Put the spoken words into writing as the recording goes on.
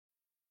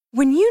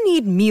When you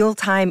need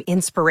mealtime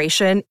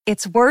inspiration,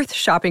 it's worth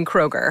shopping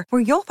Kroger,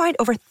 where you'll find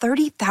over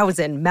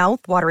 30,000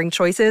 mouth-watering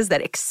choices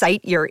that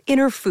excite your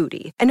inner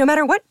foodie. And no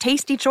matter what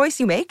tasty choice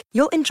you make,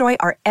 you'll enjoy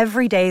our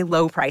everyday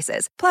low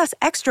prices, plus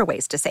extra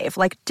ways to save,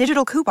 like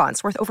digital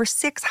coupons worth over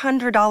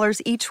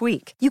 $600 each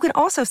week. You can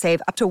also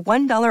save up to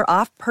 $1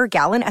 off per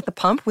gallon at the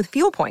pump with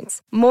fuel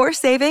points. More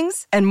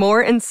savings and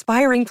more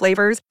inspiring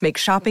flavors make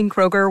shopping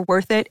Kroger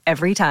worth it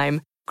every time.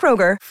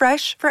 Kroger,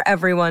 fresh for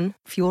everyone.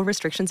 Fuel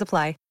restrictions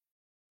apply.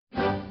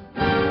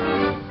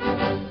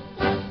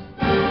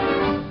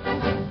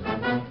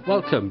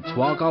 Welcome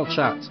to Argyle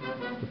Chat,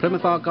 the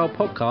Plymouth Argyle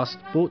podcast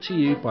brought to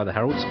you by the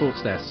Herald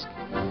Sports Desk.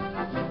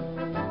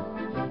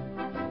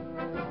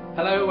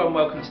 Hello and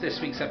welcome to this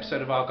week's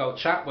episode of Argyle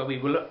Chat, where we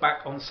will look back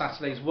on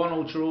Saturday's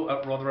 1-1 draw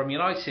at Rotherham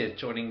United.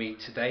 Joining me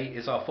today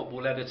is our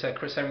football editor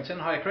Chris Harrington.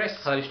 Hi Chris.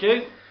 Hello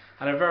Stu.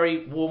 And a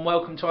very warm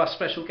welcome to our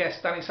special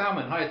guest Danny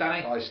Salmon. Hi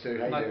Danny. Hi Stu,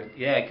 how you doing?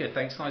 Yeah, good,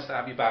 thanks. Nice to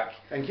have you back.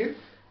 Thank you.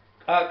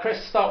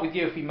 Chris, start with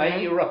you if we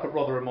may. You were up at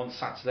Rotherham on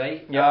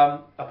Saturday.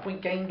 Yep. A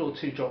point gained or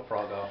 2 dropped for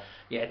Argyle?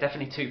 Yeah,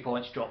 definitely 2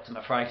 points dropped, I'm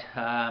afraid.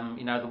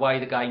 The way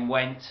the game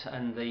went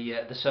and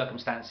the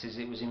circumstances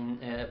it was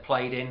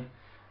played in.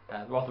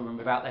 Rotherham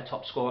without their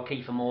top scorer,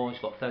 Kiefer Moore, who's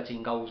got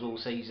 13 goals all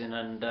season.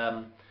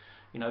 And,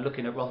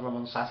 looking at Rotherham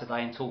on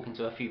Saturday and talking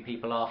to a few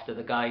people after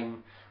the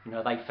game,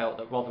 they felt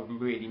that Rotherham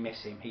really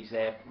miss him. He's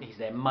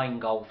their main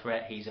goal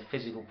threat. He's a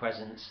physical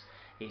presence.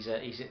 He's a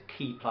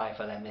key player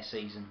for them this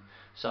season.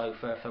 So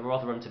for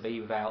Rotherham to be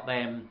without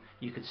them,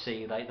 you could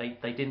see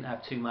they didn't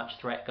have too much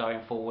threat going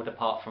forward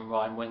apart from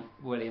Ryan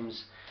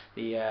Williams,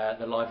 the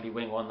lively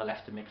winger on the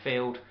left of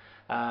midfield.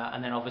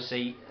 And then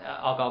obviously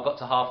Argyle got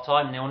to half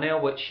time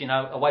 0-0, which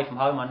away from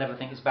home I never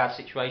think is a bad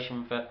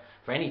situation for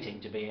any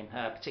team to be in,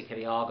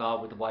 particularly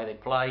Argyle with the way they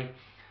play.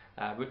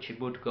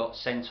 Richard Wood got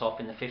sent off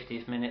in the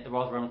 50th minute, the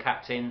Rotherham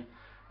captain.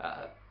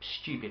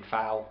 Stupid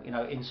foul,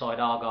 inside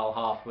Argyle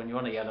half when you're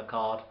on a yellow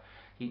card.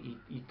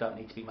 You don't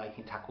need to be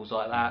making tackles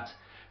like that.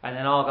 And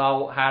then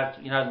Argyle had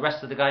the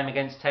rest of the game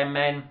against 10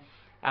 men,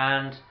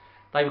 and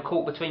they were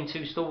caught between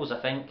two stools.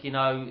 I think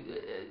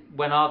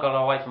when Argyle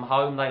are away from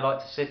home, they like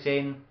to sit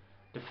in,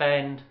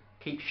 defend,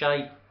 keep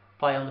shape,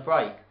 play on the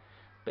break.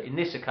 But in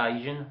this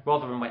occasion,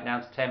 Rotherham went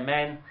down to 10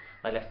 men.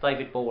 They left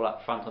David Ball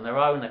up front on their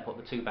own. They put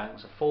the 2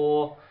 banks of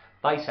 4.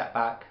 They sat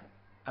back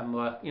and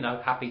were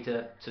happy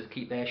to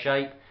keep their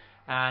shape.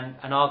 And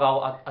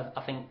Argyle,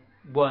 I think,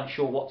 weren't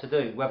sure what to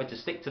do, whether to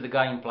stick to the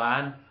game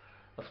plan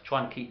of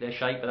trying to keep their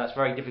shape, but that's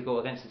very difficult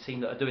against a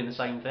team that are doing the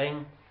same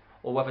thing,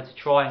 or whether to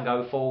try and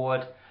go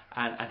forward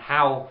and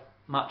how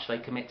much they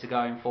commit to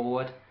going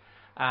forward.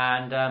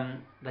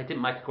 And they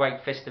didn't make a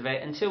great fist of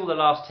it until the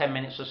last 10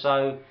 minutes or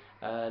so.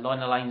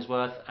 Lionel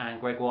Ainsworth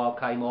and Greg Wild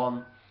came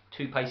on,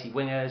 2 pacey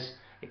wingers.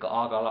 It got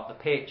Argyle up the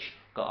pitch,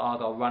 got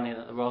Argyle running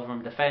at the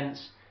Rotherham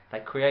defence. They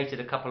created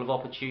a couple of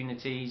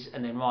opportunities,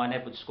 and then Ryan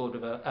Taylor scored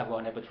with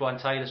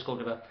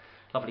a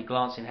lovely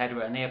glancing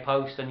header at a near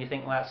post, and you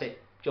think, well, that's it,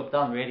 job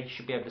done really. You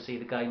should be able to see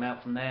the game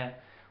out from there.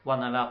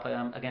 1-0 up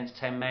against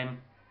 10 men.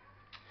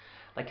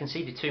 They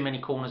conceded too many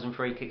corners and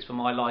free kicks for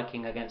my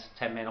liking against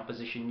 10 men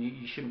opposition.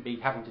 You shouldn't be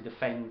having to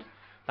defend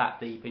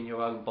that deep in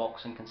your own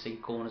box and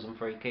concede corners and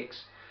free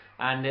kicks.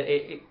 And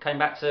it came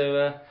back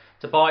to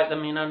bite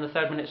them. In the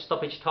 3rd minute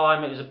stoppage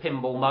time, it was a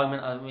pinball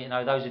moment.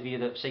 Those of you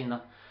that have seen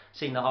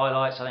the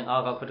highlights, I think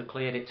Argyle could have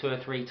cleared it 2 or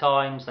 3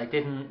 times. They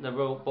didn't. The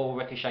ball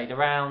ricocheted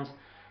around,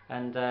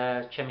 and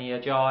Chemi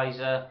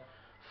Ajayi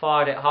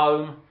fired it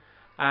home.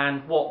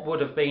 And what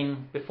would have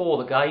been,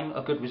 before the game,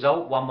 a good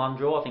result, 1-1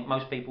 draw. I think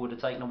most people would have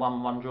taken a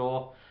 1-1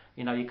 draw.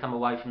 You come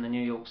away from the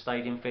New York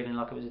Stadium feeling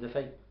like it was a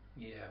defeat.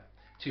 Yeah.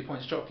 2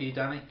 points dropped for you,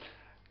 Danny?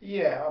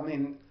 Yeah,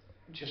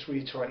 just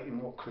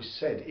reiterating what Chris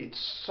said,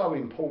 it's so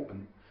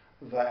important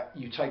that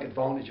you take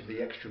advantage of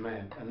the extra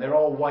man. And there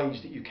are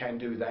ways that you can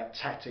do that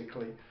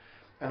tactically.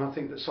 And I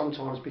think that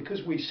sometimes,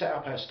 because we set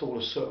up our stall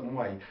a certain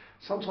way,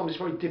 sometimes it's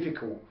very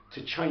difficult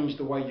to change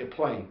the way you're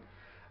playing.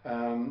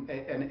 And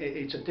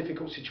it's a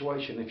difficult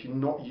situation if you're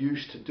not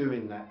used to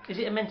doing that. Is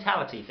it a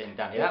mentality thing,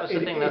 Danny? That was the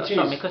thing that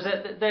struck me, because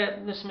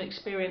there's some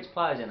experienced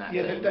players in that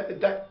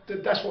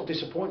team. That's what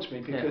disappoints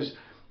me, because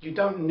you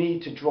don't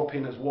need to drop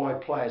in as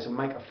wide players and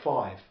make a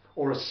 5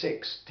 or a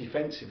 6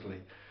 defensively.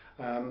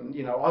 I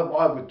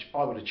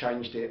would have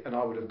changed it, and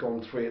I would have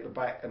gone 3 at the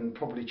back and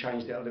probably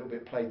changed it a little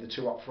bit, played the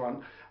 2 up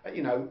front,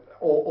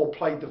 or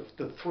played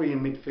the 3 in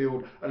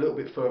midfield a little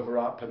bit further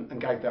up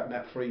and gave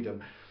that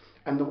freedom.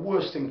 And the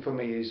worst thing for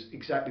me is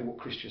exactly what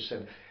Chris just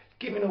said,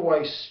 giving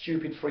away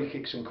stupid free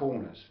kicks and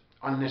corners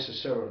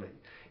unnecessarily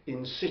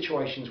in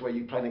situations where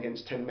you're playing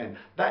against 10 men.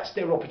 That's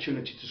their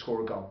opportunity to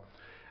score a goal.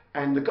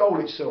 And the goal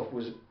itself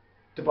was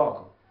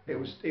debacle. It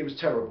was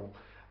terrible.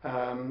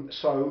 Not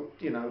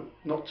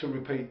to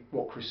repeat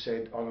what Chris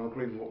said, I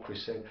agree with what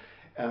Chris said.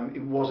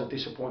 It was a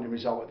disappointing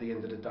result at the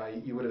end of the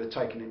day. You would have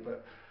taken it,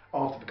 but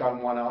after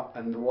going 1-up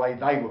and the way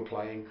they were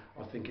playing,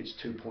 I think it's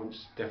 2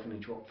 points definitely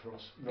dropped for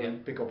us. Very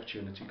big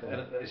opportunity gone.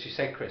 And as you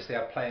say, Chris, they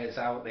had players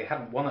out. They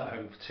hadn't won at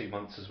home for 2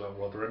 months as well,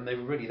 Rotherham. They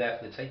were really there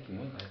for the taking,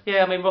 weren't they?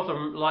 Yeah, I mean,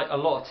 Rotherham, like a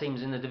lot of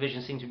teams in the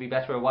division, seem to be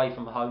better away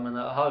from home than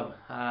at home.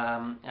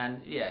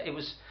 And yeah, it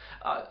was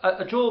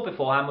a draw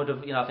beforehand would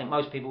have, I think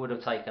most people would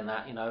have taken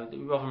that.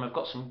 Rotherham have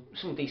got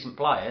some decent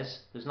players.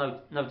 There's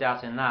no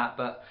doubt in that.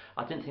 But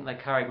I didn't think they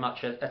carried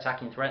much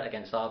attacking threat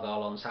against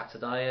Argyle on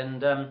Saturday,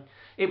 and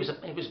it was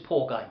a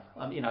poor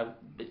game.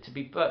 To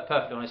be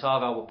perfectly honest,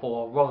 Argyle were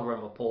poor,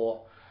 Rotherham were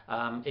poor.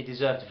 It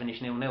deserved to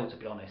finish 0-0, to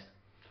be honest.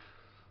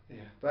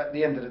 Yeah, but at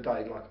the end of the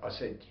day, like I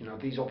said,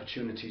 these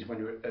opportunities when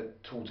you're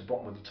towards the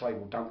bottom of the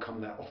table don't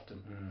come that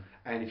often.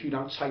 And if you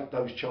don't take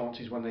those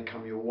chances when they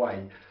come your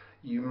way,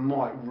 you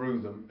might rue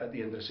them at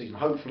the end of the season.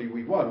 Hopefully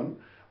we won't,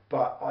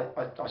 but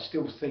I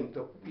still think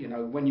that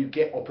when you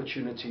get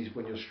opportunities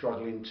when you're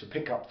struggling to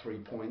pick up 3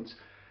 points,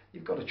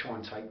 you've got to try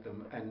and take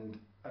them. And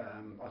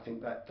I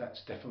think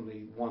that's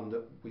definitely one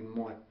that we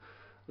might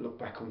look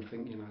back on and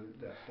think,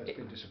 that's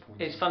been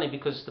disappointing. It's funny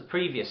because the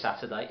previous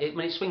Saturday,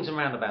 it swings and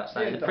roundabouts.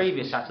 The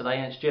previous Saturday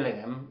against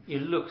Gillingham,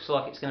 it looks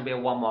like it's going to be a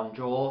 1-1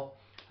 draw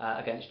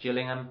against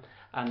Gillingham,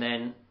 and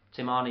then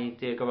Timani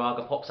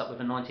Diagaraga pops up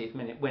with a 90th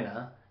minute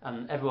winner,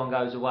 and everyone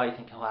goes away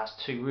thinking, that's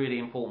 2 really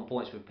important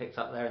points we've picked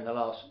up there in the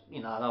last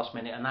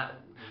minute, and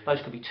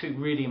those could be 2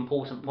 really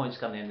important points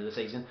come the end of the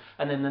season.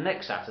 And then the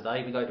next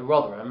Saturday we go to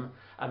Rotherham,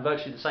 and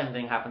virtually the same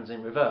thing happens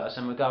in reverse,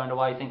 and we're going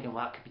away thinking,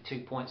 that could be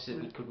 2 points that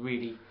we could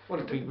really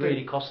be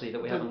really costly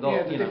that we haven't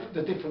got.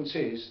 The difference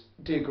is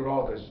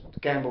Diagaraga's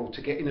gambled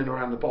to get in and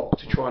around the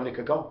box to try and nick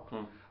a goal,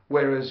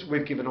 whereas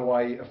we've given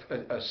away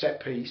a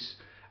set piece.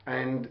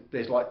 And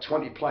there's like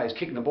 20 players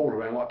kicking the ball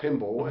around like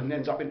pinball and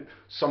ends up in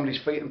somebody's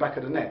feet and back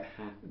of the net.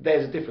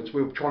 There's a difference.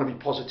 We were trying to be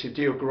positive.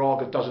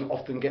 Diagaraga doesn't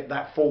often get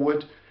that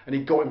forward, and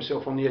he got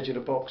himself on the edge of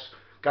the box.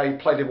 Played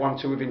a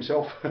 1-2 with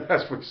himself,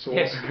 as we saw,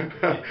 yes.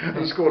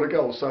 And scored a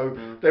goal. So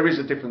there is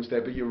a difference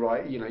there, but you're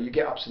right. You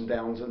get ups and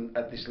downs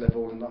at this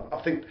level, and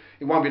I think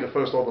it won't be the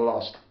first or the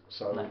last.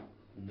 So.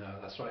 No,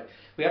 that's right.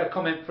 We had a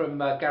comment from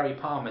Gary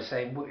Palmer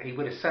saying he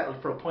would have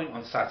settled for a point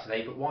on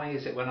Saturday, but why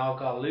is it when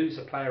Argyle lose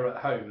a player at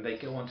home, they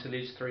go on to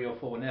lose 3 or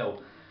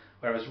 4-0,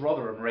 whereas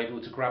Rotherham are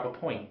able to grab a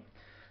point?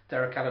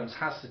 Derek Adams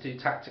has to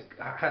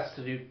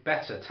do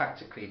better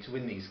tactically to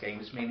win these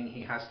games, meaning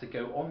he has to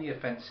go on the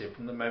offensive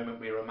from the moment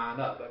we're a man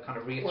up. That kind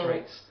of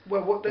reiterates.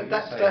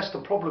 That's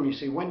the problem. You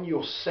see, when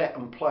you're set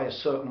and play a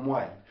certain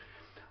way,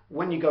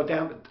 when you go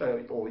down,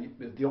 or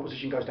the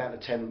opposition goes down to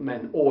 10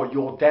 men, or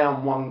you're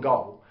down 1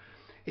 goal.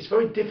 It's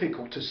very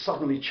difficult to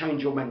suddenly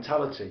change your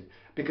mentality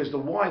because the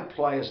wide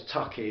players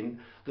tuck in,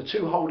 the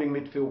 2 holding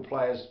midfield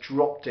players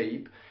drop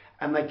deep,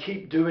 and they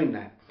keep doing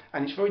that.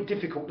 And it's very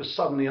difficult to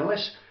suddenly,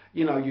 unless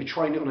you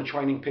train it on a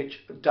training pitch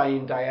day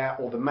in, day out,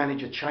 or the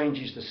manager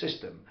changes the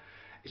system,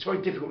 it's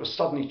very difficult to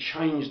suddenly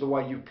change the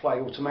way you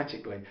play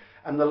automatically.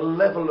 And the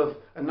level of,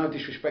 and no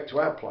disrespect to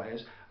our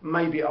players,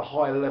 maybe at a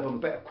higher level and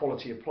better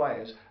quality of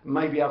players,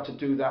 may be able to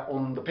do that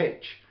on the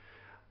pitch.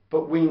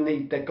 But we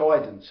need their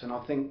guidance, and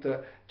I think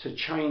that to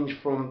change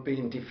from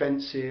being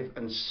defensive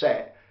and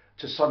set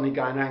to suddenly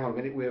going, hang on a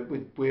minute, we're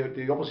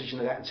the opposition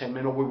are out 10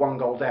 men, or we're 1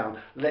 goal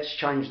down. Let's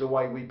change the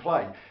way we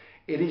play.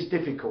 It is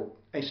difficult.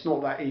 It's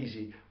not that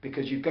easy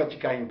because you've got your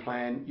game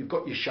plan, you've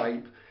got your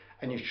shape,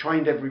 and you've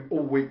trained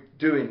all week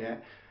doing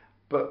that.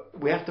 But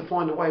we have to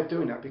find a way of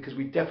doing that because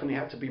we definitely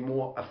have to be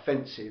more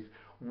offensive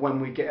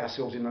when we get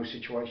ourselves in those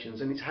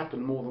situations, and it's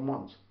happened more than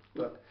once.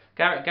 Look,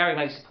 Gary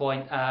makes the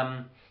point.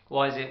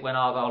 Why is it when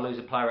Argyle lose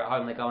a player at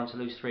home they go on to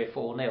lose 3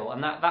 or 4-0?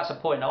 And that's a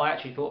point that I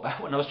actually thought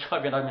about when I was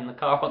driving home in the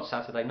car on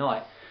Saturday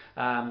night,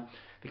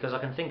 because I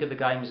can think of the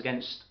games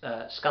against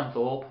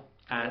Scunthorpe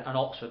and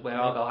Oxford where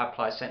Argyle had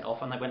players sent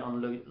off and they went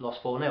on and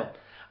lost 4-0.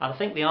 And I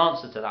think the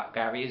answer to that,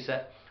 Gary, is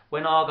that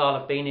when Argyle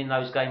have been in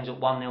those games at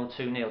 1-0,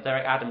 2-0,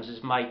 Derek Adams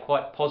has made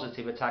quite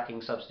positive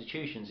attacking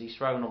substitutions. He's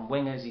thrown on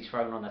wingers, he's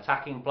thrown on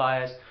attacking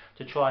players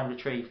to try and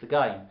retrieve the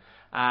game.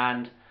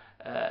 And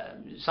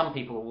some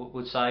people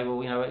would say, well,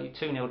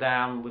 2-0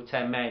 down with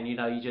 10 men, you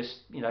just,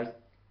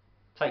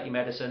 take your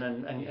medicine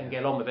and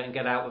get on with it and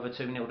get out with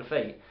a 2-0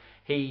 defeat.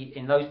 He,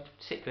 in those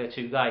particular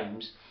 2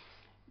 games,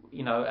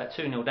 at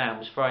 2-0 down,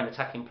 was throwing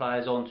attacking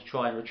players on to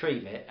try and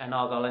retrieve it, and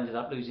Argyle ended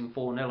up losing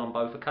 4-0 on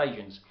both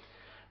occasions.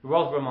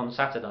 Rotherham on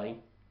Saturday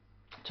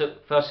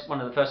one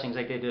of the first things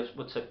they did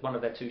was took one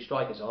of their 2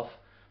 strikers off,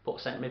 put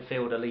centre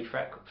midfielder Lee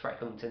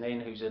Frecklington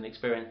in, who's an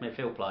experienced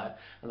midfield player,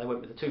 and they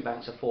went with the 2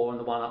 banks of 4 and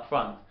the 1 up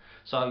front.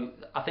 So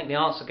I think the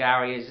answer,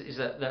 Gary, is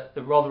that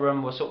the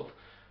Rotherham were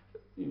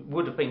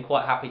would have been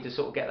quite happy to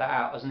sort of get that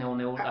out as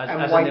 0-0,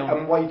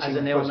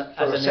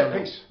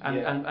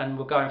 and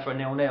we're going for a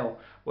 0-0.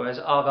 Whereas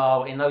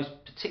Argyle, in those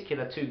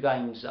particular 2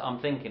 games that I'm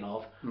thinking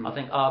of, I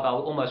think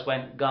Argyle almost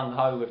went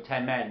gung-ho with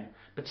 10 men,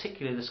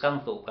 particularly the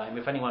Scunthorpe game,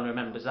 if anyone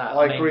remembers that.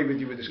 I agree with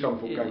you with the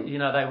Scunthorpe game.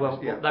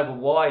 They were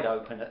wide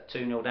open at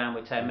 2-0 down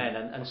with 10 men,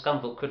 and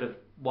Scunthorpe could have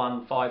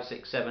won 5,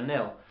 6,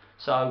 7-0.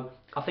 So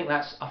I think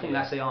that's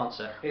the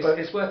answer.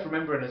 It's worth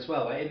remembering as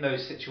well that in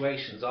those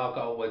situations,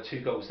 Argyle were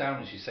 2 goals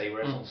down, as you say,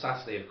 whereas on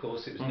Saturday, of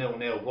course, it was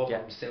 0-0.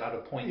 Rotherham still had a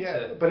point.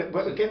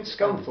 But against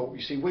Scunthorpe,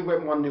 you see, we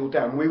went 1-0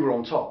 down. We were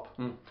on top,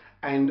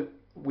 and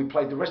we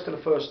played the rest of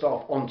the first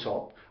half on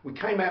top. We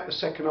came out the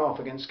second half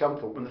against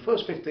Scunthorpe, and the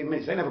first 15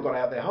 minutes they never got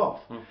out their half,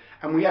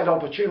 and we had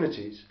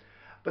opportunities,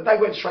 but they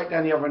went straight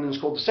down the other end and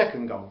scored the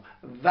second goal.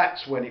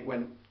 That's when it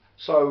went.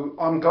 So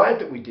I'm glad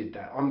that we did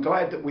that. I'm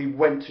glad that we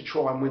went to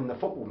try and win the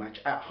football match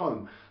at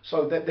home.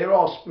 So that there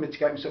are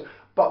mitigating.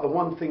 But the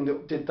one thing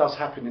that does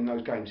happen in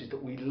those games is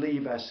that we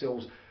leave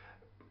ourselves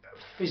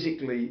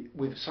physically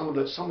with some of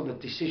the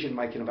decision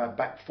making of our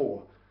back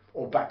 4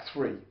 or back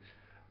 3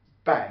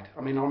 bad.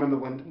 I mean, I remember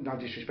when, no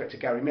disrespect to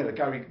Gary Miller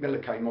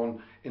came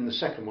on in the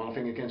second one, I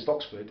think against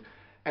Oxford,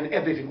 and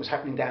everything was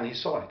happening down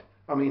his side.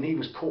 I mean, he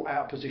was caught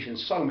out of position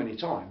so many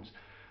times.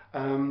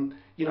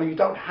 You know, you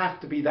don't have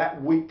to be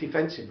that weak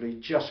defensively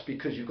just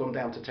because you've gone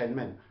down to 10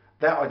 men.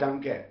 That I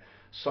don't get.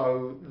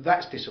 So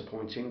that's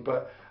disappointing,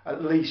 but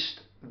at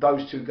least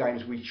those 2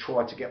 games we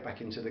tried to get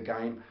back into the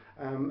game,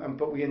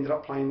 but we ended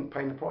up paying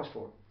the price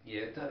for it.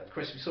 Yeah,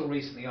 Chris, we saw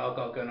recently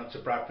Argyle going up to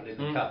Bradford in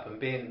the Cup and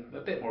being a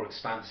bit more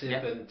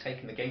expansive and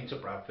taking the game to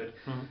Bradford.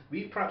 Were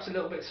you perhaps a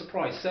little bit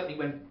surprised, certainly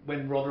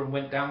when Rotherham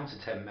went down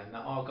to 10 men,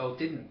 that Argyle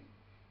didn't,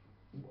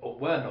 or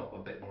were not,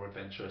 a bit more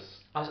adventurous?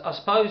 I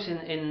suppose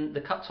in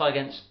the cup tie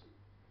against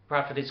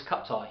Bradford, it's a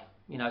cup tie.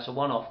 You know, it's a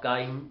one-off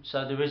game,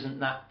 so there isn't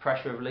that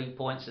pressure of league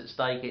points at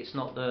stake. It's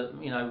not the,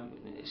 you know,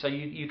 so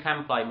you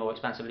can play more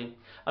expansively.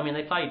 I mean,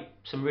 they played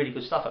some really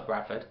good stuff at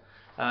Bradford,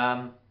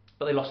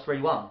 but they lost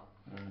 3-1.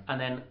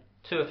 And then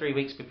 2 or 3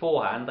 weeks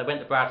beforehand, they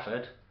went to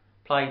Bradford,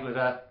 played with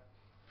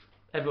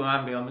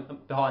everyone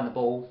behind the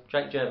ball,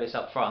 Jake Jervis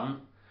up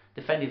front,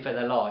 defended for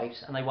their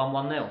lives, and they won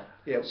 1-0.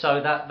 Yep.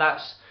 So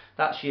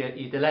that's your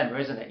dilemma,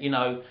 isn't it? You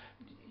know,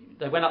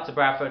 they went up to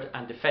Bradford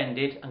and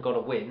defended and got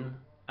a win,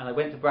 and they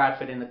went to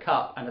Bradford in the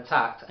cup and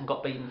attacked and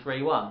got beaten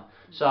 3-1.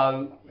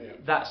 So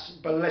that's.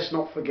 But let's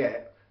not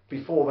forget,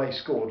 before they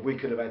scored, we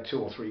could have had 2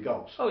 or 3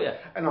 goals. Oh yeah.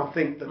 And I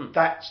think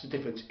that's the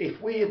difference.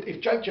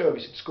 If Jake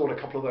Jervis had scored a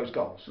couple of those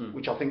goals,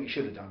 which I think he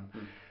should have done,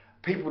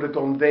 people would have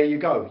gone, there you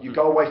go. You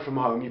go away from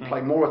home, you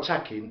play more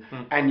attacking,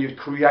 and you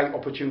create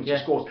opportunity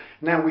scores.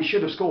 Now we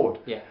should have scored.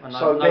 Yeah.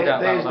 So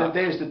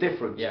there's the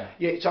difference. Yeah,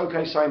 it's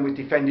okay saying we've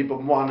defended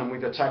but won and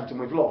we've attacked and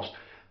we've lost.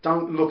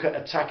 Don't look at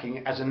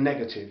attacking as a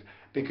negative,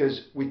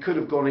 because we could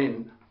have gone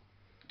in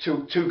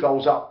two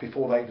goals up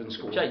before they even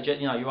scored.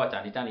 You know, you're right,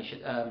 Danny.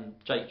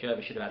 Jake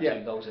Jervis should have had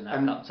 2 goals in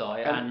that cup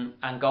tie,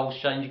 and goals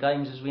change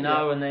games, as we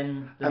know, and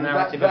then the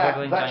narrative of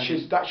everything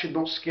changes. That should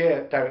not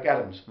scare Derek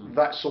Adams,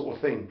 that sort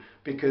of thing,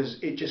 because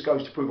it just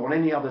goes to prove on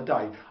any other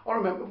day. I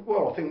remember,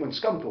 I think when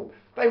Scunthorpe,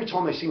 every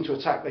time they seemed to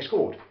attack, they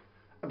scored.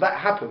 That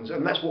happens,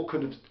 and that's what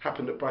could have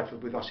happened at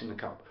Bradford with us in the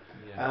cup.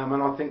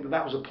 And I think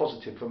that was a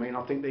positive for me, and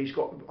I think they've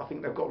got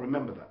to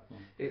remember that.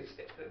 It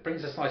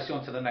brings us nicely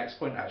on to the next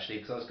point, actually,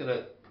 because I was going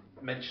to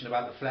mention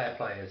about the flair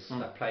players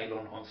that played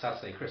on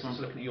Saturday. Chris, was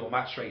looking at your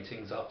match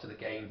ratings after the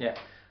game.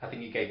 I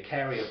think you gave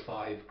Carey a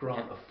 5,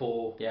 Grant a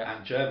 4,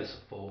 and Jervis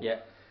a 4.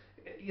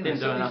 You know, Didn't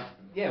do enough.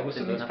 Well,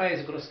 some of these players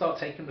have got to start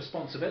taking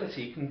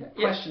responsibility. You can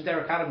question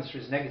Derek Adams for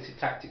his negative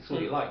tactics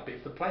all you like, but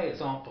if the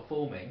players aren't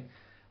performing,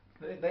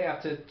 they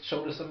have to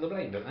shoulder some of the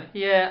blame, don't they?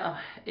 Yeah,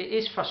 it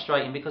is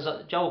frustrating, because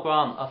Joel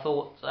Grant, I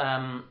thought,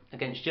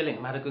 against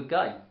Gillingham, had a good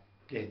game.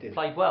 Yeah, he did.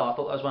 Played well. I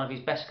thought that was one of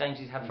his best games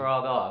he's had for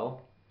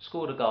Argyle.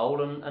 Scored a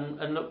goal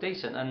and looked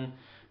decent, and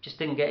just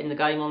didn't get in the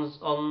game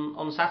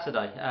on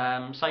Saturday.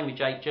 Same with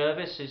Jake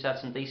Jervis, who's had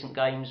some decent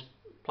games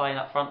playing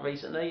up front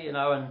recently, you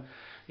know, and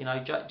you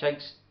know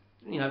Jake's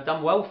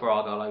done well for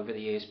Argyle over the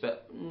years,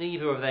 but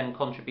neither of them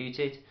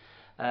contributed.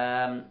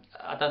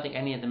 I don't think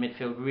any of the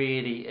midfield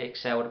really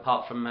excelled,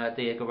 apart from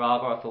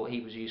Diagaraga. I thought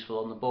he was useful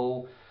on the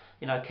ball.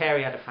 You know,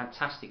 Carey had a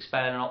fantastic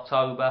spell in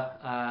October,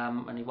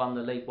 and he won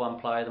the League One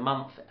Player of the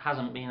Month. It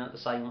hasn't been at the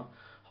same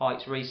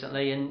heights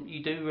recently, and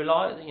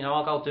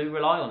Argyle do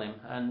rely on him,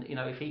 and you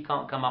know, if he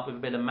can't come up with a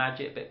bit of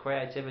magic, a bit of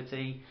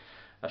creativity,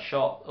 a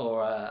shot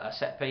or a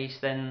set piece,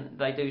 then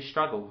they do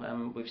struggle.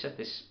 We've said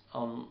this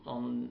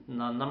on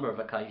a number of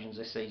occasions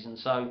this season,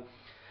 so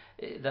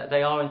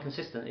they are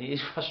inconsistent. It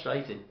is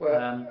frustrating.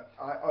 Well,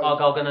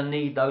 Argyle going to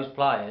need those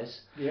players,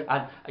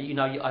 and you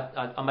know,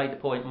 I made the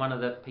point in one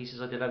of the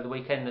pieces I did over the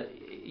weekend that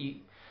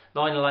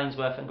Lionel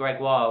Ainsworth and Greg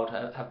Wild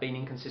have been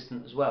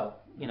inconsistent as well.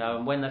 You know,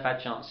 and when they've had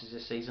chances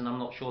this season, I'm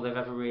not sure they've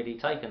ever really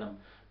taken them.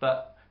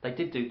 But they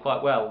did do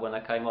quite well when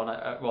they came on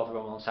at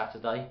Rotherham on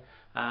Saturday.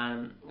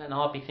 And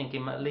I'd be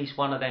thinking at least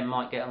one of them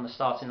might get on the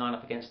starting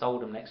lineup against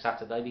Oldham next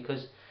Saturday,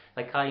 because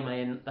they came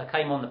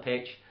on the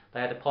pitch, they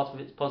had a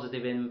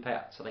positive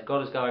impact, so they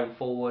got us going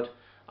forward.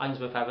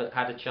 Ainsworth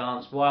had a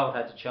chance, Wild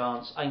had a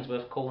chance,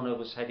 Ainsworth corner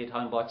was headed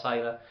home by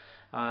Taylor.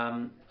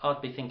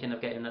 I'd be thinking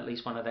of getting at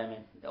least one of them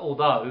in.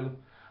 Although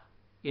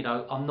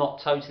I'm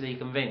not totally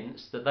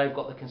convinced that they've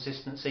got the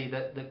consistency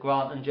that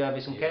Grant and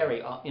Jervis and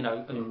Carey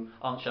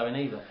aren't showing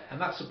either.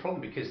 And that's the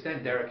problem, because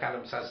then Derek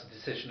Adams has the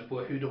decision of,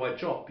 well, who do I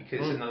drop?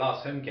 Because in the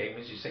last home game,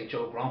 as you say,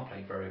 Joel Grant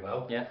played very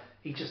well. Yeah.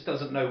 He just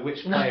doesn't know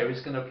which player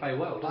is going to play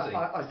well, does he?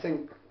 I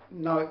think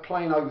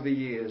playing over the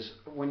years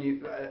when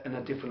you and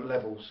at different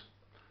levels,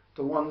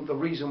 the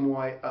reason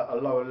why at a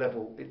lower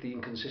level the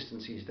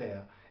inconsistency is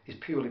there is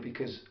purely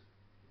because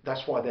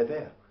that's why they're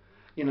there.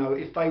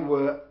 If they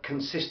were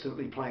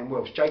consistently playing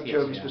well, Jake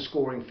Jervis was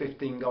scoring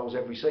 15 goals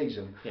every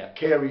season.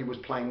 Carey was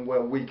playing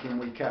well week in,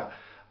 week out.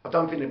 I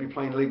don't think they'd be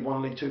playing League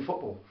One, League Two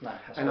football. No,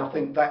 and I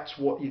think that's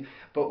what you.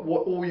 But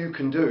all you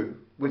can do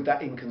with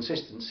that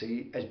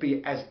inconsistency is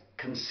be as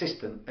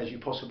consistent as you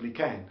possibly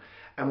can.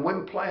 And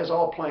when players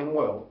are playing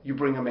well, you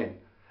bring them in.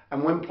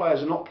 And when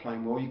players are not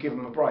playing well, you give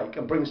them a break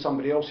and bring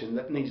somebody else in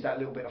that needs that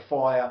little bit of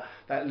fire,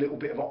 that little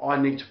bit of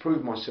I need to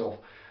prove myself.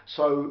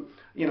 So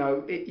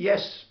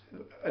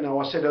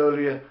I said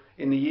earlier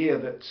in the year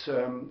that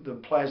the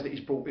players that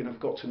he's brought in have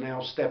got to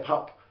now step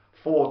up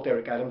for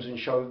Derek Adams and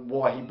show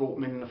why he brought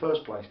them in the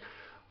first place.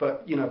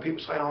 But people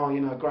say,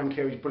 Graham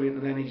Carey's brilliant,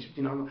 and then he's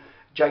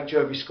Jake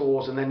Jervis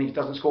scores, and then he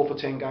doesn't score for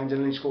 10 games,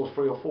 and then he scores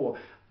 3 or 4.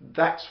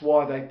 That's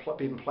why they've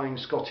been playing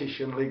Scottish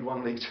and League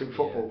One, League Two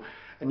football,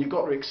 and you've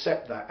got to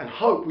accept that and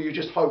hope. You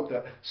just hope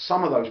that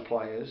some of those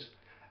players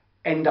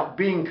end up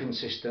being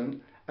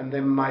consistent and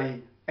then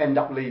may end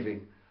up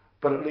leaving.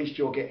 But at least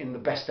you're getting the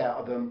best out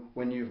of them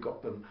when you've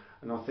got them,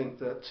 and I think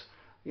that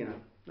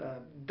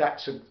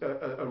that's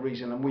a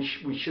reason, and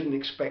we shouldn't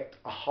expect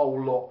a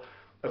whole lot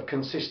of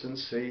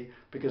consistency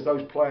because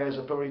those players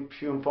are very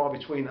few and far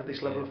between at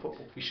this level of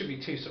football. We shouldn't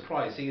be too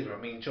surprised either. I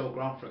mean, Joel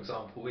Grant, for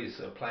example, is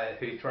a player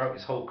who throughout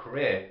his whole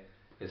career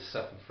has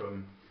suffered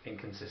from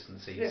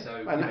inconsistency. Yeah.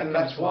 So and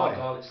that's why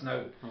Argyle, it's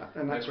no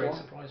great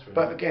surprise for him.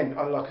 But again,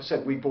 like I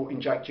said, we brought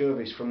in Jake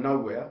Jervis from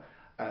nowhere.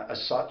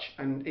 As such,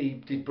 and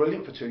he did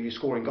brilliant for 2 years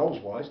scoring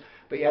goals wise,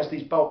 but he has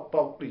these he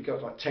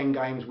goes like 10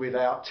 games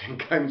without, 10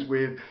 games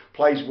with,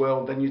 plays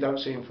well, then you don't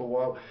see him for a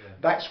while.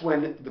 That's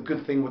when the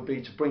good thing would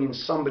be to bring in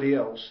somebody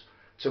else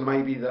to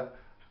maybe that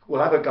will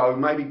have a go,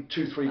 maybe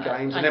 2-3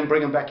 games, and then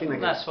bring them back in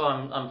again. That's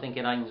why I'm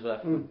thinking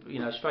Ainsworth,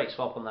 straight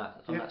swap on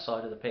that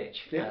side of the pitch.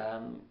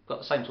 Got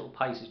the same sort of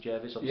pace as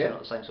Jervis, obviously not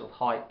the same sort of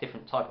height,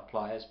 different type of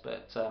players,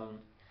 but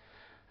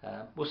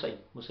we'll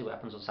see what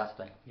happens on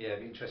Saturday. Yeah,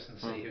 it'll be interesting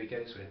to see who he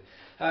goes with.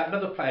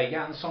 Another player,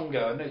 Jan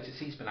Songo, I noticed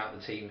he's been out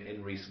of the team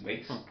in recent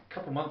weeks. A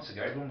couple of months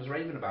ago, everyone was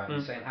raving about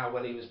him, saying how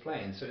well he was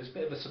playing, so it's a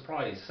bit of a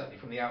surprise, certainly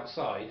from the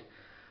outside,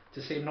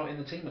 to see him not in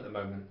the team at the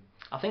moment.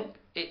 I think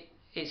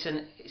it's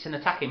an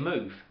attacking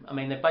move. I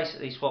mean, they've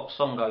basically swapped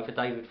Songo for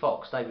David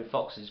Fox. David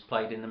Fox has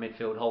played in the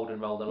midfield holding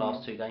role the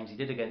last 2 games he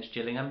did against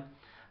Gillingham,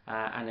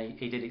 and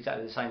he did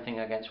exactly the same thing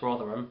against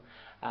Rotherham.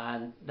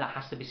 And that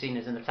has to be seen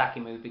as an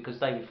attacking move because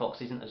David Fox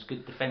isn't as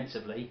good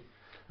defensively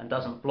and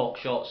doesn't block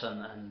shots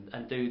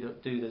and do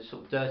the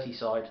sort of dirty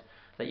side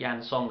that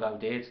Jan Songo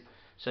did.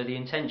 So the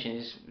intention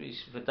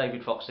is for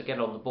David Fox to get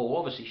on the ball,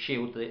 obviously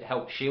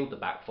help shield the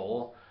back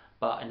four,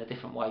 but in a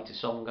different way to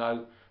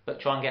Songo, but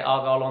try and get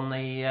Argyle on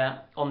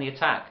the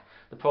attack.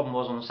 The problem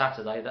was on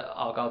Saturday that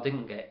Argyle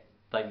didn't get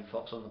David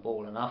Fox on the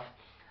ball enough,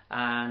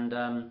 and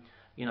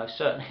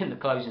certainly in the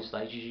closing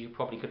stages you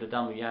probably could have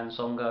done with Jan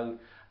Songo.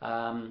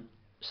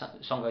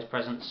 Songo's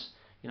presence,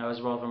 as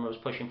Rotherham was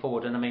pushing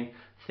forward. And I mean,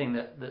 the thing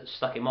that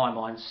stuck in my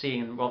mind,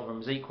 seeing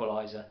Rotherham's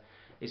equaliser,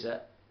 is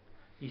that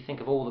you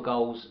think of all the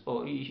goals,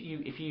 or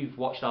if you've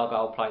watched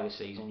Argyle play this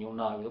season, you'll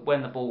know that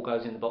when the ball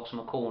goes in the box from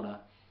a corner,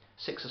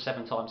 6 or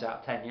 7 times out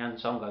of 10, Jan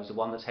Songo's the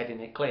one that's heading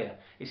it clear.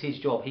 It's his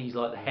job. He's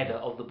like the header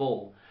of the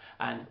ball,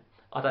 and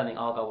I don't think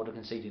Argyle would have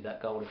conceded that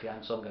goal if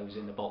Jan Songo was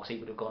in the box. He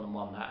would have gone and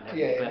won that.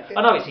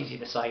 I know it's easy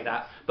to say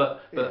that,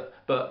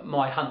 but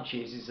my hunch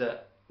is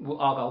that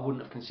Argyle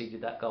wouldn't have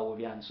conceded that goal with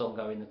Jan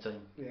Songo in the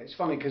team. Yeah, it's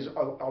funny because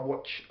I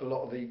watch a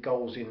lot of the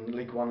goals in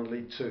League One and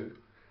League Two,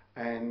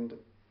 and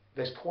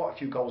there's quite a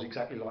few goals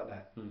exactly like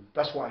that.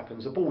 That's what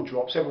happens. The ball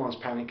drops, everyone's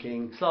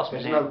panicking,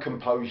 there's no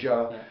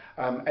composure,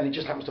 and it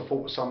just happens to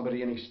fall to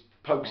somebody and he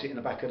pokes it in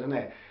the back of the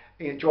net.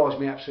 It drives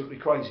me absolutely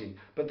crazy.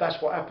 But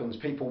that's what happens.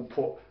 People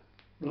put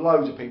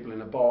loads of people in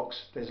the box,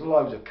 there's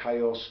loads of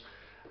chaos.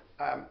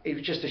 It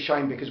was just a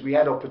shame because we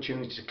had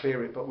opportunity to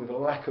clear it, but with a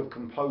lack of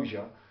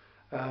composure,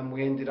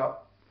 we ended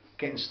up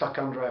getting stuck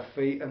under our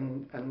feet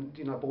and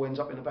ball ends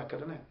up in the back of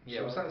the net. Yeah,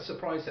 so was that a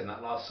surprise then,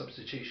 that last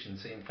substitution,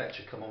 seeing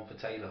Fletcher come on for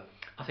Taylor?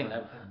 I think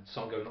that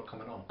Songo not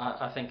coming on.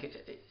 I think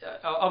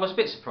I was a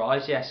bit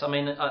surprised. Yes, I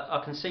mean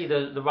I can see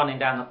the running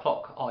down the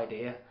clock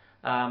idea,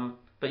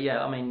 but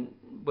yeah, I mean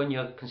when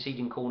you're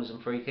conceding corners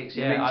and free kicks,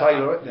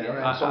 Taylor and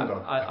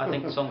Songo. I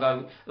think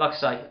Songo, like I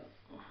say,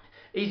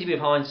 easy with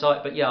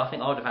hindsight, but yeah, I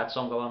think I would have had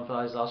Songo on for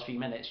those last few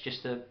minutes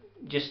just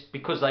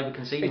because they were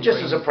conceding.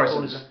 Just as a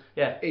presence.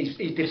 Yeah. He's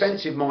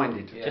defensive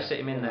minded. Just sit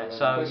him in there.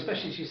 But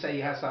especially as you say, he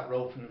has that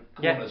role from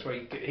corners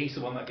where he's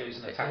the one that goes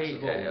and attacks the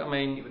ball. I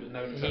mean, you would have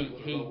known exactly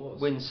what the ball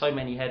was. wins so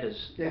many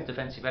headers,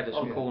 defensive headers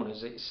from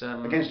corners. It's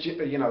against,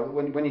 you know,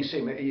 when you see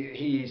him,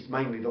 he is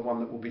mainly the one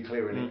that will be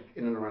clearing it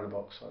in and around the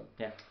box. So.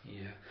 Yeah.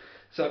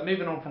 So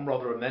moving on from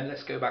Rotherham then,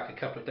 let's go back a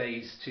couple of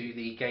days to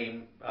the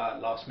game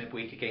last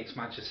midweek against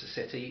Manchester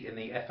City in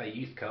the FA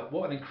Youth Cup.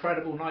 What an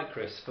incredible night,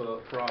 Chris,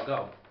 for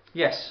Argyle.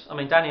 Yes, I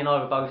mean Danny and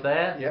I were both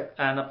there. Yep.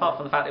 And apart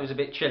from the fact it was a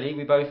bit chilly,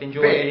 we both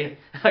enjoyed it.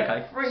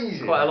 Okay.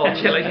 Freezing. Quite a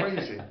lot chilly.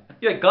 Freezing.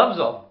 You had gloves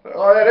on.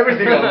 I had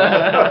everything on.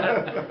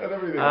 I had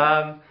everything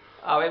on.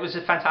 It was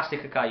a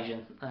fantastic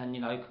occasion, and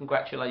you know,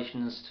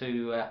 congratulations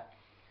to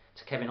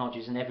Kevin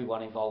Hodges and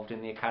everyone involved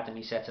in the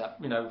academy setup.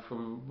 You know,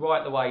 from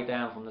right the way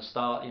down from the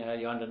start, you know,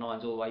 the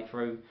under-9s all the way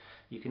through,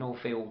 you can all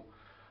feel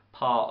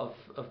part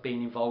of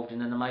being involved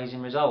in an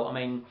amazing result. I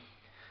mean,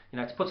 you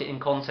know, to put it in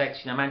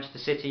context, you know, Manchester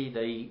City,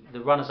 the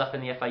runners-up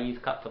in the FA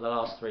Youth Cup for the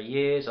last 3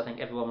 years. I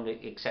think everyone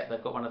would accept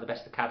they've got one of the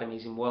best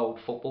academies in world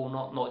football,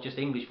 not just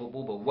English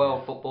football, but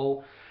world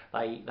football.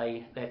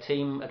 Their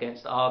team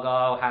against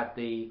Argyle had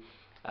the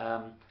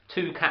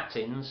 2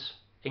 captains,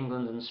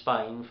 England and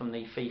Spain, from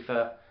the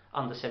FIFA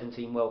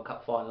Under-17 World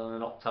Cup final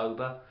in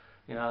October.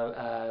 You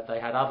know, they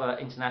had other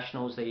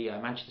internationals. The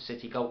Manchester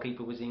City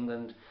goalkeeper was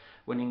England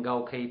winning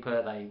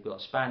goalkeeper. They've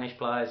got Spanish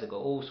players. They've got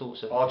all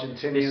sorts of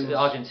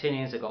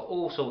Argentinians. They've got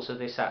all sorts of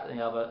this, that, and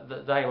the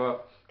other. They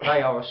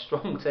are a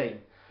strong team,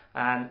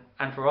 and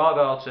for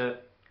Argyle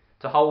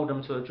to hold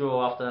them to a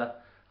draw after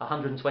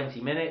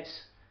 120 minutes.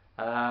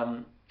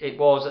 It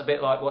was a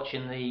bit like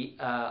watching the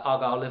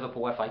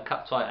Argyle-Liverpool FA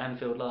Cup tie at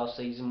Anfield last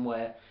season,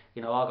 where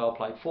you know Argyle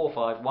played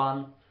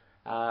 4-5-1.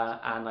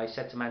 And they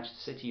said to Manchester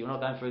City, "You're not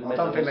going through the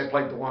middle." I don't think they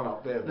played the one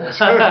up there.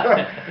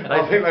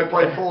 I think they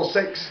played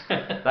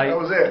 4-6. That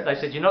was it. They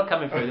said, "You're not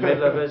coming through the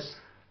middle of us,"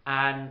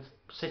 and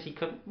City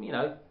couldn't. You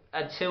know,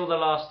 until the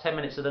last 10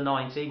 minutes of the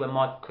 90, when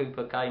Michael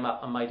Cooper came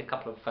up and made a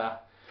couple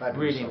of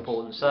really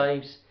important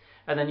saves,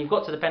 and then you've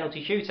got to the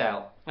penalty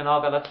shootout, and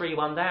Argyle are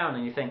 3-1 down,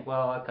 and you think,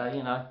 well, okay,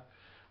 you know,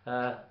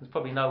 there's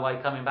probably no way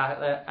coming back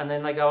there, and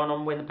then they go on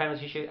and win the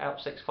penalty shootout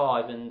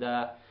 6-5, and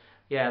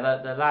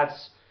the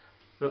lads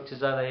looked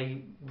as though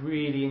they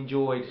really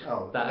enjoyed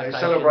that occasion. They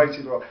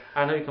celebrated well.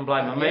 And who can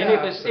blame them? I mean,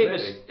 it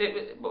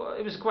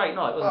was a great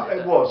night, wasn't it?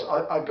 It was.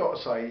 I've got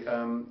to say,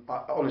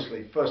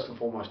 honestly, first and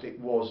foremost, it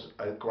was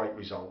a great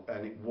result,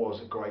 and it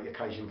was a great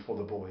occasion for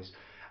the boys.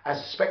 As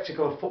a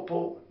spectacle of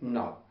football,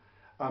 no.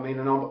 I mean,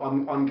 and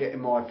I'm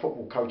getting my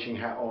football coaching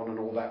hat on and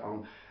all that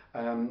on.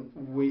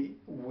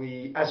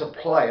 We as a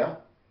player,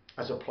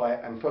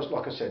 and first,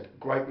 like I said,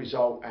 great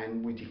result,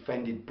 and we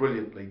defended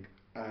brilliantly.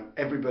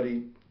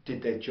 Everybody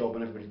did their job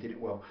and everybody did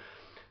it well.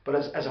 But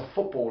as a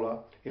footballer,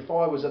 if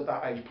I was at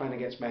that age playing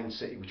against Man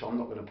City, which I'm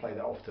not going to play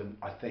that often,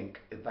 I think,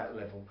 at that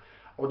level,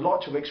 I would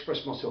like to have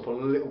expressed myself a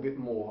little bit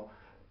more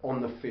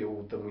on the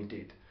field than we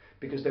did.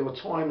 Because there were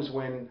times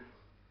when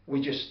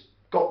we just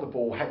got the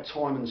ball, had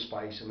time and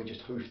space, and we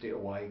just hoofed it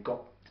away,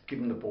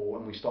 given the ball,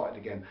 and we started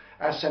again.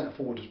 Our centre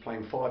forward was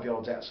playing 5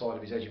 yards outside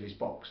of his edge of his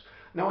box.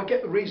 Now, I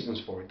get the reasons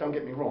for it, don't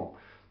get me wrong,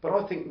 but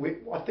I think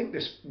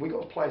we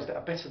got players that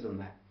are better than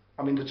that.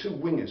 I mean, the 2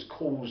 wingers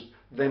caused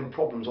them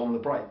problems on the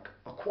break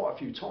quite a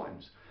few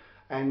times.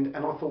 And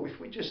I thought if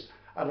we just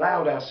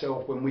allowed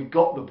ourselves, when we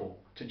got the ball,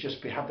 to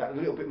just have that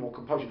little bit more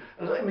composure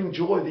and let them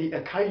enjoy the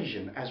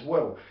occasion as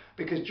well.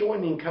 Because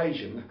during the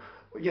occasion,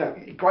 you know,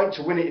 great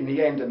to win it in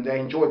the end and they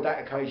enjoyed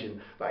that occasion.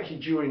 But actually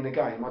during the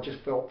game, I just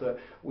felt that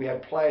we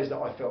had players that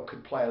I felt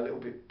could play a little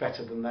bit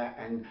better than that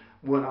and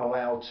weren't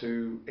allowed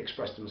to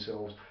express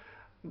themselves.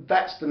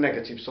 That's the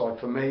negative side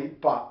for me,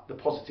 but the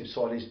positive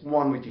side is,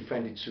 one, we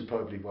defended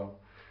superbly well.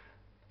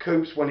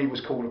 Coops, when he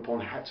was called upon,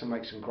 had to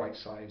make some great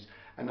saves.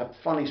 And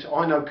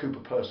I know Cooper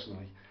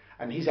personally,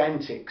 and his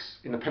antics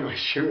in the penalty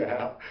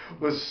shootout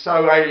was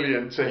so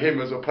alien to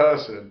him as a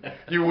person,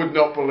 you would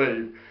not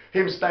believe.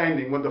 Him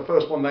standing, when the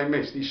first one they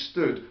missed, he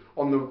stood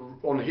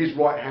on his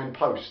right-hand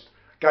post,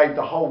 gave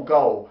the whole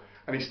goal,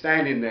 and he's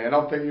standing there, and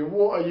I'm thinking,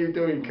 what are you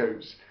doing,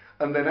 Coops?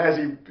 And then as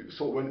he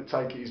sort of went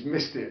to take it, he's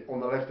missed it on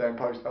the left-hand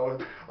post. I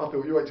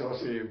thought, you wait till I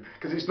see him.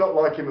 Because it's not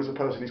like him as a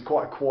person. He's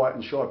quite a quiet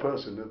and shy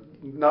person.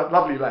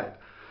 Lovely lad.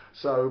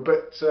 So,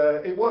 but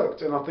it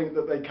worked. And I think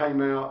that they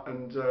came out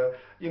and,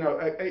 you know,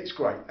 it's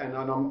great. And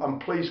I'm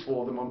pleased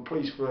for them. I'm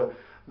pleased for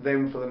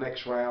them for the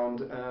next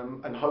round.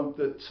 And hope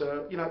that,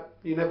 you know,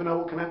 you never know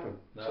what can happen.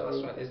 No,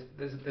 so, that's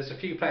right. There's a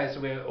few players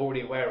that we're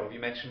already aware of. You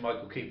mentioned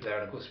Michael Cooper there.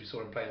 And, of course, we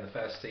saw him play in the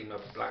first team up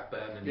at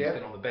Blackburn. And he's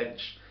been on the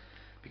bench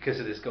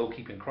because of this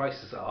goalkeeping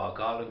crisis at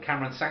Argyle. And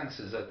Cameron Sanks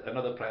is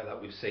another player that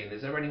we've seen.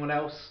 Is there anyone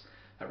else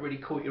that really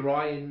caught your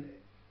eye in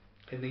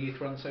the youth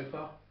run so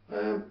far?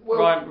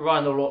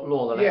 Ryan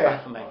Law, the left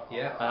back for me.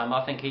 Yeah.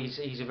 I think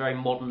he's a very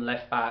modern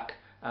left back.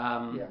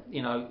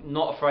 You know,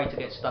 not afraid to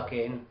get stuck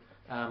in,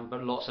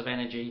 but lots of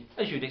energy,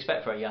 as you'd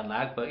expect for a young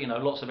lad. But you know,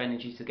 lots of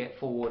energy to get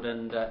forward.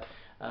 And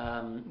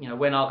you know,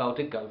 when Argyle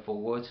did go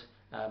forward,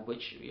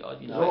 which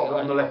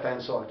on the left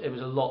hand side. It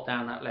was a lot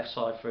down that left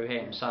side through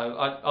him. So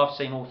I've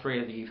seen all three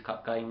of the Youth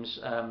Cup games,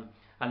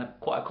 and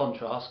quite a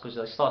contrast because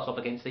they started off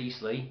against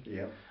Eastleigh,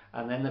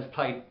 and then they've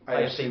played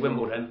AFC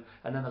Wimbledon,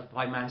 and then they've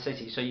played Man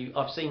City. So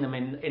I've seen them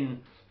in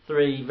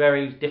three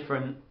very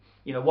different.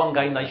 One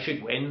game they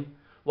should win,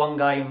 one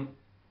game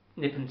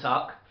nip and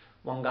tuck,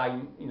 one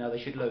game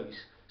they should lose.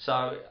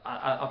 So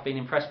I've been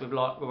impressed with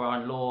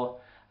Ryan Law,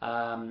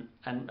 and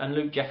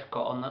Luke Jeffcott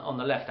on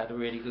the left had a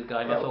really good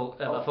game. I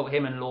thought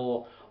him and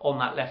Law on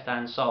that left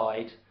hand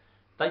side,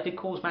 they did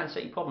cause Man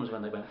City problems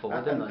when they went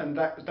forward, didn't they? And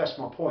that's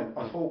my point.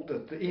 I thought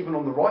that even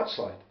on the right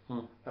side,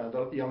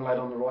 the young lad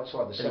on the right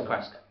side, the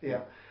seventh,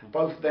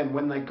 both of them,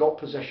 when they got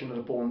possession of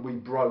the ball and we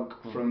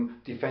broke from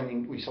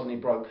defending, we suddenly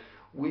broke.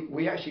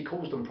 We actually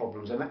caused them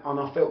problems, and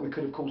I felt we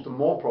could have caused them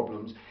more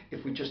problems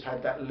if we just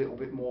had that little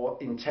bit more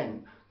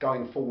intent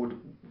going forward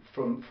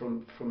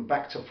from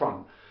back to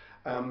front.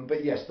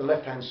 But yes, the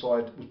left hand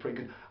side was pretty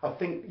good. I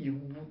think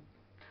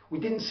we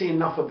didn't see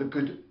enough of the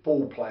good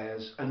ball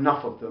players,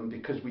 enough of them,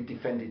 because we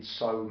defended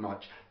so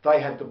much.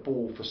 They had the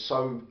ball for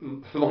so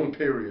long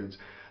periods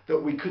that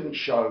we couldn't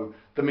show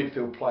the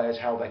midfield players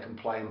how they can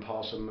play and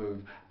pass and move.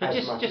 But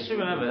just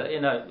remember,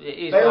 it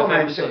is they are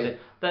Man City.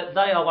 That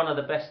they are one of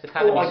the best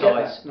academy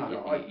sides. I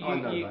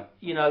know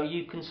that.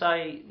 You can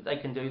say they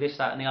can do this,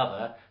 that, and the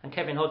other. And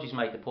Kevin Hodges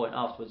made the point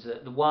afterwards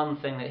that the one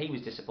thing that he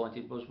was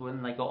disappointed was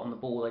when they got on the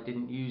ball, they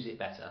didn't use it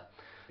better.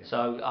 Yeah.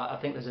 So I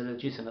think there's a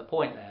legitimate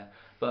point there.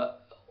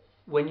 But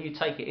when you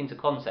take it into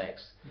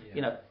context,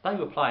 they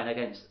were playing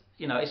against.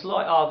 It's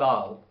like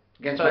Argyle.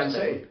 Against Man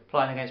City.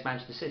 Playing against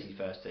Manchester City's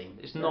first team.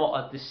 It's not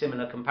a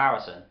dissimilar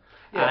comparison.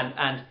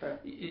 And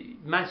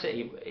Man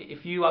City,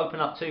 if you open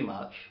up too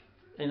much,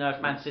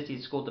 if Man City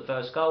had scored the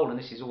first goal, and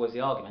this is always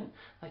the argument,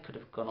 they could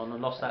have gone on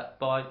and lost that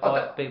by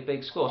a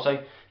big score.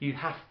 So you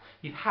have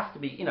to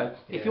be,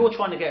 if you're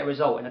trying to get a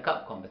result in a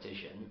cup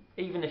competition,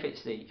 even if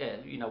it's the,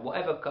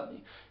 whatever cup,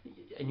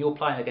 and you're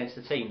playing against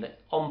a team that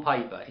on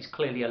paper is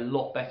clearly a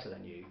lot better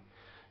than you,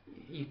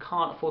 you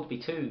can't afford to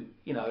be too,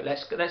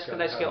 let's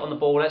get on the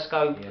ball, let's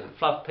go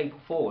flood people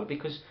forward,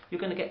 because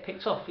you're going to get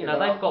picked off. They've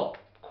got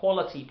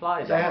quality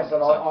players. They have,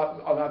 but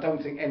I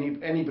don't think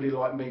anybody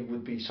like me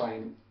would be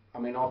saying. I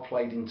mean, I've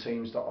played in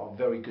teams that are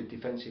very good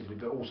defensively,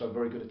 but also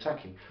very good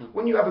attacking.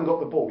 When you haven't got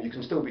the ball, you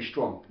can still be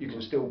strong, you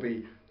can still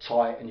be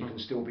tight, and you can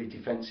still be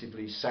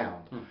defensively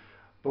sound.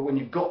 But when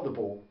you've got the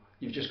ball,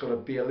 you've just got to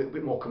be a little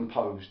bit more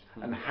composed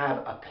and have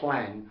a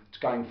plan to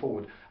going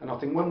forward. And I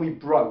think when we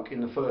broke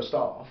in the first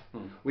half,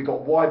 we got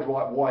wide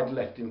right, wide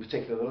left, in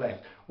particular the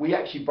left. We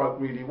actually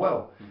broke really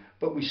well,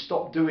 but we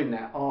stopped doing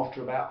that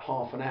after about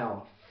half an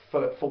hour.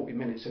 40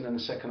 minutes, and then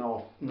the second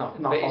half,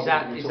 nothing. But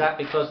is that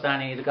because,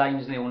 Danny, the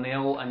game's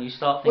 0-0, and you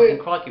start thinking,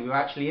 crikey, we're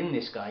actually in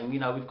this game,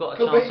 we've got a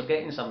chance of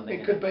getting something.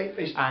 It could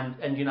be. And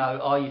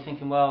are you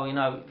thinking, well,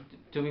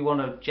 do we want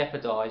to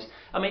jeopardise?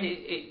 I mean,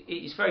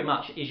 it's very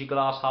much is your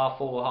glass half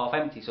full or half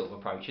empty sort of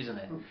approach, isn't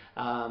it?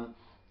 And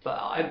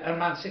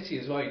Man City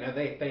as well,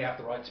 they have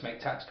the right to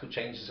make tactical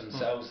changes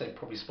themselves. They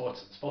probably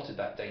spotted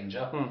that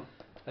danger.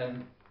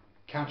 And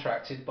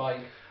counteracted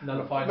by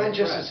nullifying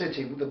Manchester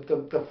City.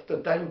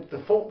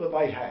 The fault that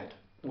they had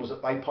was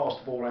that they passed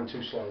the ball around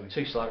too slowly.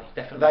 Too slowly,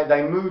 definitely.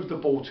 They moved the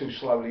ball too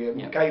slowly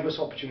and gave us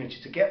opportunity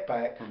to get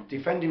back,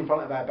 defend in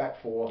front of our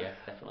back four,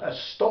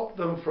 stop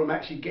them from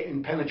actually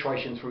getting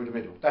penetration through the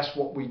middle. That's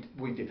what we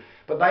did.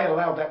 But they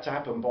allowed that to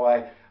happen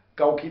by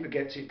goalkeeper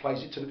gets it,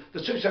 plays it to the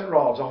two centre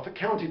halves. I've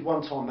counted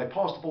one time they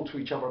passed the ball to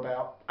each other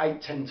about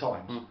 8-10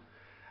 times.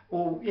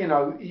 Well,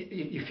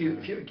 if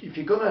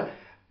you're gonna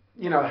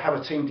have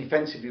a team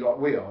defensively like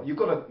we are, you've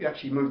got to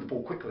actually move the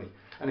ball quickly.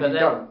 And if you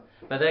don't.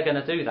 But they're going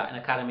to do that in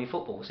academy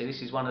football. See,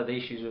 this is one of the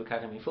issues with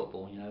academy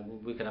football.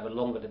 We could have a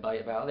longer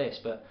debate about this,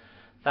 but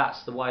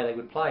that's the way they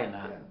would play in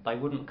that. Yeah. They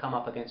wouldn't come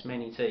up against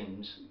many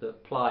teams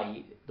that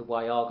play the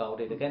way Argyle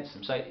did against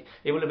them. So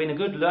it would have been a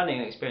good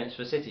learning experience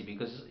for City,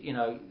 because if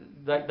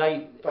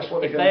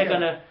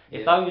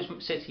those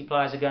City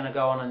players are going to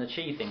go on and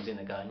achieve things in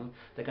the game,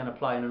 they're going to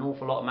play in an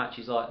awful lot of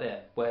matches like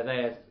that where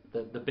they're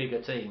the bigger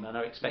team and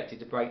are expected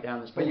to break down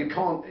the sport. But you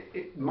can't.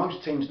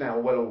 Most teams now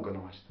are well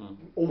organised,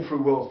 all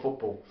through world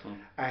football,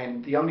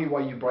 and the only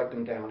way you break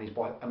them down is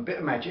by a bit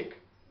of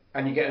magic,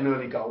 and you get an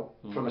early goal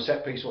from a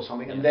set piece or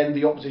something, and then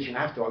the opposition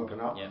have to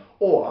open up,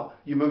 or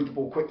you move the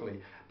ball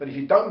quickly. But if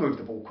you don't move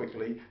the ball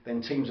quickly,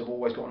 then teams have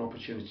always got an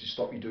opportunity to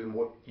stop you doing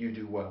what you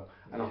do well,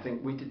 and I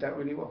think we did that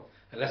really well.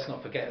 And let's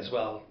not forget as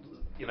well,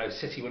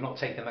 City were not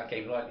taking that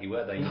game lightly,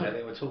 were they?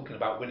 They were talking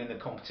about winning the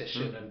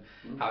competition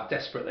and how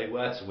desperate they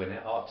were to win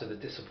it after the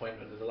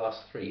disappointment of the last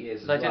 3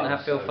 years. They didn't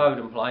have Phil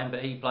Foden playing,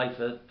 but he played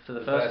for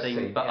the first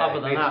team. But other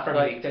than that,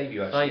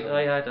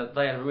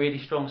 they had a really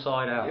strong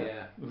side out.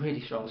 Yeah, really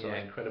strong side.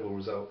 Yeah, incredible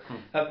result.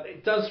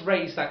 It does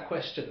raise that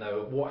question though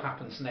of what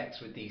happens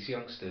next with these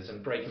youngsters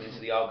and breaking into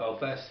the Argyle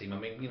first team. I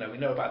mean, we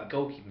know about the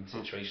goalkeeping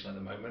situation at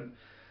the moment.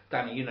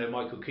 Danny,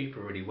 Michael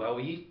Cooper really well.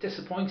 Are you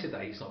disappointed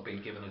that he's not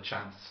being given a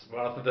chance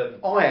rather than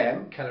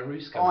Keller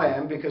Roos? I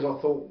am, because I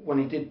thought when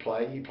he did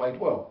play, he played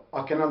well.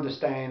 I can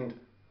understand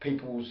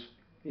people's,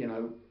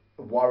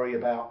 worry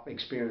about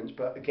experience.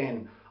 But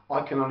again,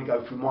 I can only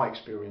go through my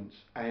experience,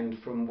 and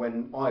from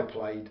when I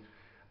played,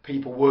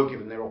 people were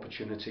given their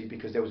opportunity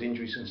because there was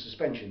injuries and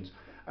suspensions.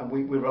 And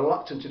we're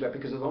reluctant to do that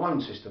because of the loan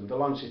system. The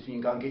loan system, you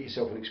can go and get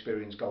yourself an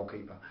experienced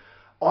goalkeeper.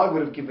 I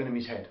would have given him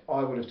his head.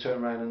 I would have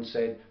turned around and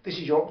said, this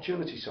is your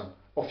opportunity, son.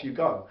 Off you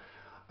go.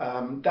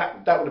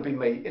 That would have been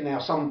me. Now,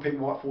 some people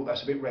might have thought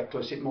that's a bit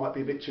reckless. It might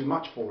be a bit too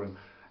much for him.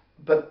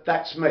 But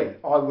that's me.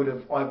 I would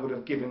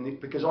have given it,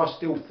 because I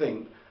still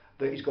think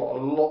that he's got a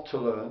lot to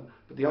learn.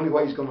 But the only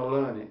way he's going to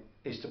learn it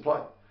is to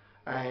play.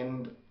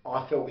 And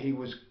I felt he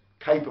was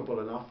capable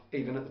enough,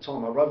 even at the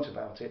time I wrote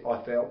about it,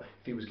 I felt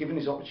if he was given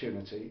his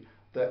opportunity,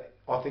 that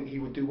I think he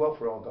would do well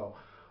for Argyle.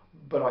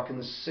 But I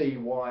can see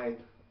why,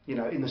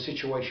 in the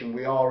situation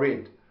we are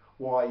in,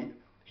 why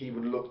he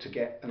would look to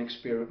get an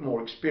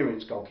more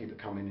experienced goalkeeper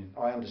coming in.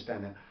 I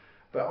understand that.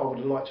 But I would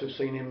have liked to have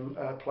seen him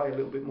play a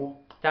little bit more.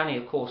 Danny,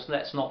 of course,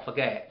 let's not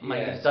forget,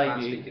 made his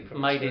debut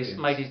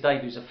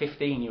as a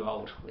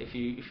 15-year-old. If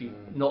you're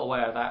not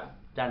aware of that,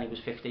 Danny was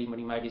 15 when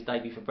he made his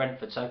debut for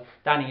Brentford. So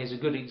Danny is a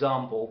good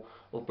example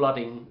of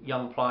blooding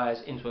young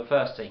players into a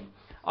first team.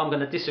 I'm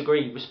going to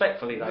disagree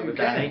respectfully though with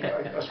Danny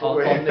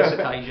on this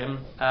occasion.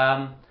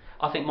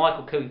 I think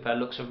Michael Cooper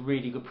looks a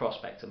really good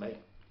prospect to me.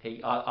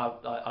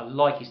 I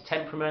like his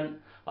temperament,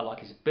 I like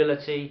his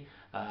ability,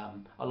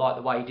 I like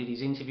the way he did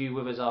his interview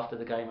with us after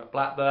the game at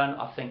Blackburn.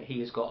 I think he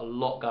has got a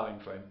lot going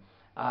for him.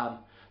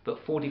 But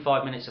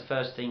 45 minutes of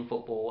first team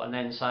football and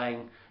then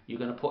saying you're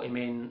going to put him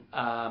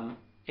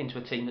into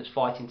a team that's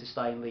fighting to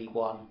stay in League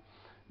One,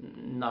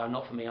 no,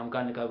 not for me. I'm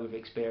going to go with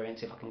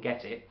experience if I can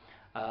get it.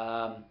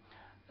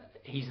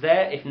 He's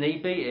there if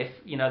need be. If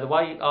the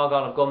way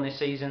Argyle have gone this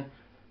season,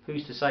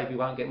 who's to say we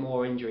won't get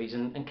more injuries?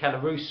 And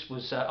Keller Roos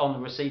was on the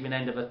receiving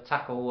end of a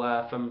tackle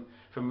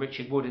from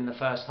Richard Wood in the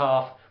first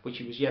half, which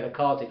he was yellow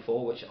carded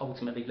for, which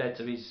ultimately led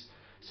to his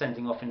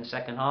sending off in the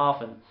second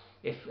half. And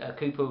if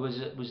Cooper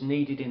was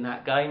needed in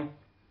that game,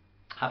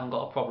 haven't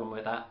got a problem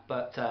with that.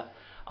 But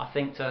I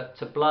think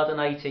to blood an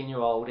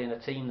 18-year-old in a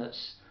team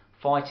that's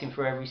fighting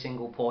for every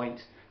single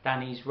point,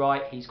 Danny's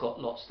right, he's got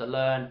lots to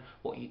learn.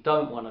 What you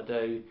don't want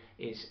to do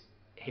is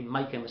him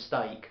make a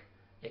mistake.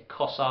 It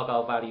costs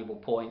Argyle valuable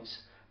points,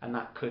 and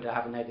that could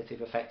have a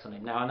negative effect on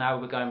him. Now, I know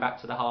we're going back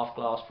to the half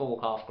glass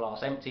full, half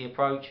glass empty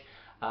approach,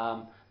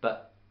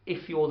 but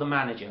if you're the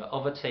manager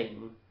of a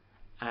team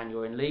and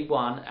you're in League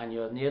One and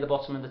you're near the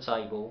bottom of the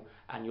table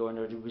and you're in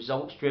a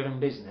results-driven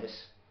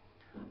business,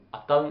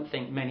 I don't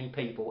think many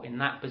people in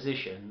that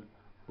position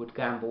would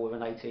gamble with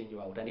an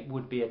 18-year-old, and it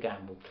would be a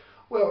gamble.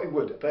 Well, it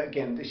would, but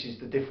again, this is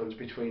the difference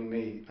between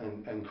me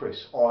and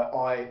Chris.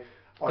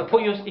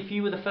 If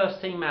you were the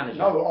first team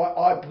manager,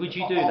 would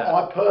you do that?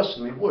 I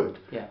personally would,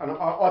 and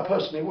I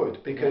personally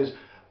would, because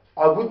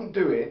I wouldn't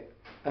do it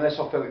unless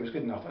I felt it was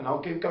good enough. And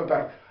I'll go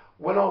back.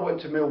 When I went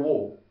to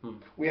Millwall,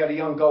 we had a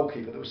young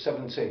goalkeeper that was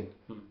 17,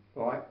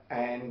 right,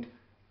 and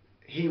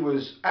he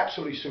was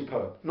absolutely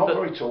superb. Not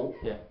very tall.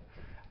 Yeah.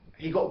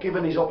 He got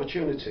given his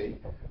opportunity.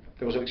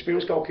 There was an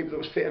experienced goalkeeper that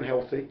was fit and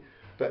healthy.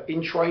 But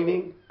in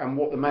training, and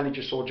what the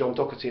manager saw, John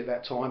Docherty at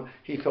that time,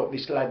 he felt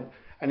this lad,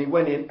 and he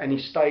went in and he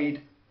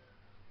stayed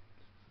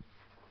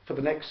for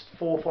the next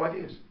 4 or 5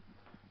 years,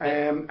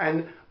 and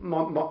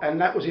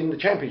that was in the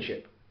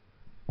Championship.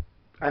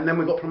 And then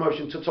we got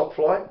promotion to top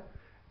flight,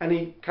 and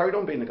he carried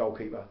on being the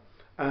goalkeeper.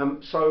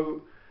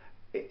 So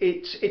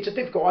it's a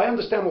difficult. I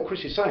understand what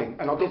Chris is saying,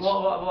 and I did.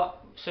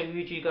 So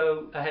would you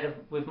go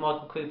with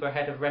Michael Cooper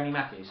ahead of Remy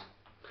Matthews?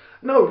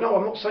 No,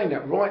 I'm not saying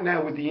that. Right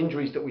now, with the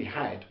injuries that we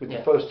had with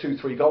the first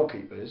 2-3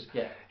 goalkeepers,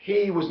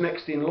 he was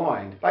next in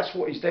line. That's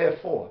what he's there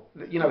for.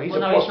 He's a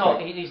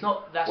prospect. He's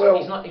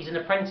not. He's an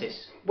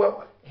apprentice.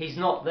 Well, he's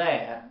not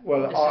there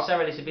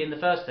necessarily to be in the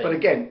first team. But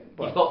again,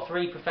 you've got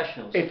 3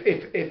 professionals.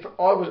 If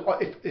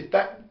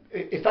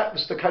that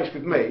was the case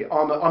with me,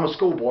 I'm a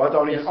schoolboy.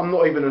 I'm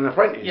not even an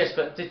apprentice. Yes,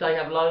 but did they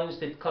have loans?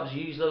 Did clubs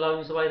use the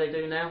loans the way they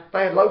do now?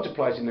 They had loads of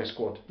players in their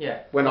squad.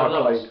 Yeah. When I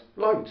played,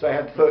 loads. They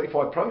had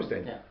 35 pros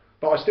then. Yeah.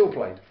 But I still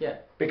played. Yeah.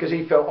 Because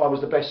he felt I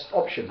was the best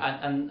option.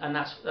 And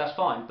that's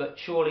fine. But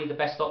surely the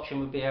best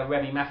option would be a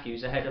Remy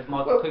Matthews ahead of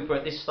Michael Cooper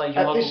at this stage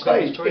of Michael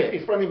Cooper's career.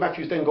 If Remy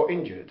Matthews then got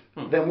injured,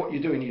 then what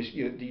you're doing is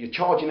you're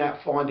charging out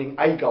finding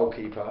a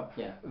goalkeeper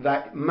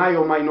that may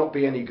or may not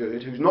be any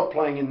good, who's not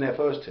playing in their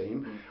first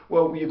team.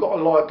 Well, you've got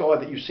a guy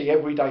that you see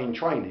every day in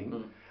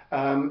training,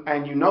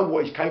 and you know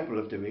what he's capable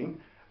of doing.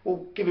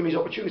 Well, give him his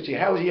opportunity.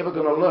 How is he ever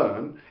going to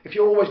learn? If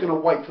you're always going to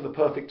wait for the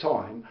perfect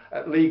time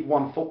at League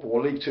One football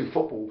or League Two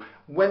football,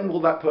 when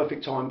will that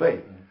perfect time be?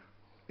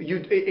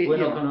 We're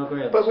not going to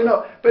agree on that. We're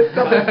not. But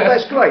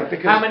that's great,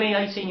 because how many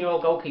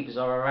 18-year-old goalkeepers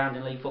are around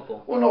in league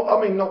football? Well,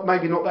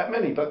 maybe not that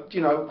many, but I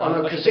know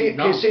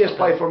Casillas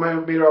played for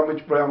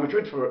Real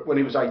Madrid when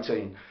he was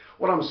 18.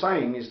 What I'm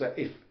saying is that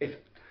if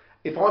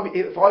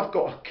I've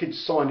got kids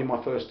signed in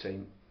my first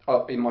team.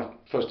 In my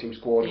first team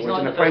squad, he's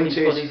not an apprentice.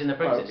 He's an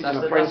apprentice.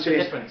 That's the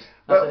difference.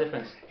 That's the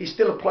difference. He's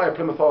still a player,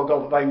 Plymouth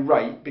Argyle, that they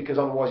rate, because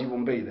otherwise he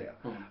wouldn't be there.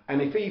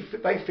 And if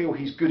they feel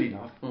he's good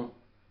enough,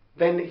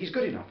 then he's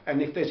good enough.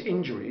 And if there's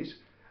injuries,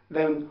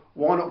 then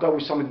why not go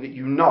with somebody that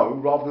you know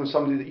rather than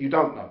somebody that you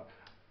don't know?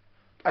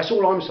 That's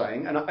all I'm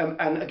saying.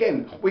 And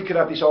again, we could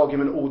have this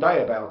argument all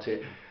day about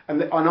it.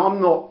 And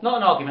I'm not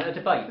an argument, a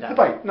debate. A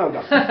debate, no.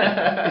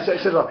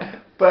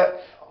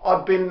 But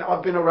I've been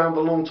around a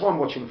long time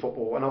watching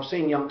football, and I've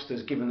seen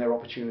youngsters given their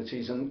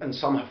opportunities, and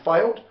some have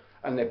failed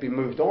and they've been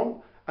moved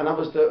on, and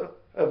others that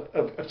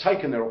have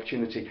taken their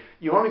opportunity.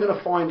 You're only going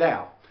to find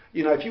out.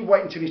 You know, if you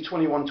wait until he's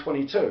 21,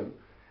 22,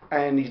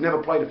 and he's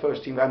never played a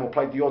first team game or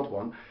played the odd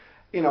one,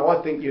 you know,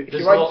 I think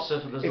there's lots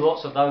of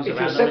those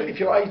around. If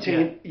you're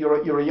 18,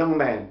 you're a young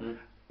man. Mm.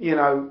 You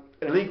know,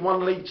 League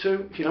One, League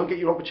Two. If you don't get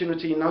your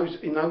opportunity in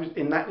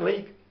that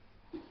league,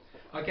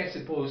 I guess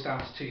it boils down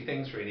to two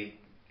things really.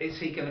 Is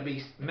he going to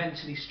be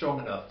mentally strong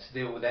enough to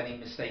deal with any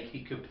mistake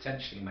he could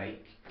potentially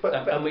make?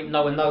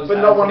 No one knows that.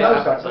 But no one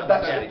knows that. But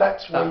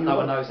that's where no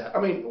one knows that. I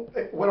mean,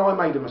 when I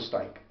made a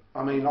mistake,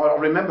 I mean, I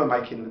remember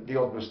making the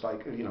odd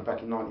mistake, you know,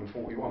 back in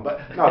 1941. But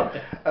no,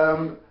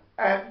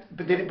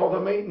 but did it bother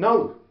me?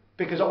 No,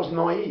 because I was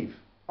naive.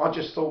 I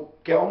just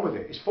thought, get on with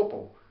it. It's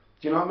football.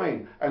 Do you know what I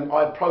mean? And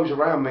I had pros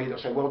around me that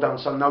say, well done,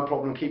 son, no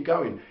problem, keep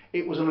going.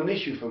 It wasn't an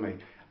issue for me.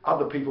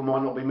 Other people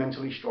might not be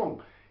mentally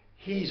strong.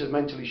 He's a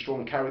mentally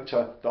strong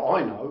character that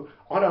I know.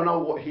 I don't know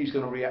what he's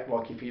going to react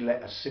like if he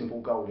let a simple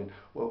goal in.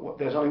 Well,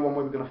 there's only one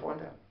way we're going to find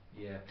out.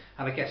 Yeah,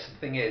 and I guess the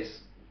thing is,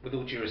 with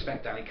all due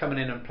respect, Danny, coming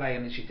in and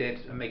playing as you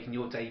did and making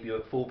your debut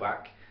at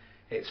fullback,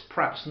 it's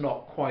perhaps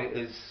not quite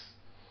as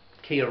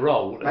key a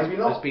role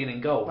as being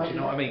in goal. Do you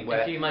know what I mean?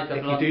 Where if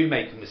you do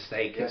make a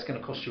mistake, it's going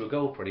to cost you a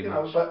goal pretty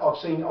much. But I've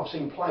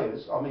seen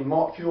players. I mean,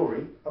 Mark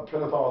Fury at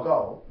Plymouth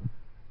Argyle,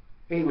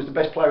 he was the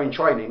best player in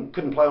training,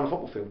 couldn't play on a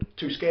football field,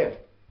 too scared.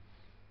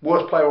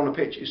 Worst player on the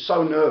pitch, he's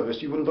so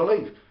nervous you wouldn't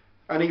believe.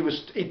 And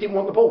he didn't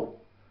want the ball.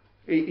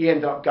 He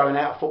ended up going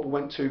out of football,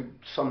 went to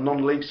some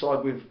non-league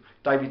side with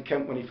David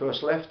Kemp when he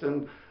first left,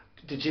 and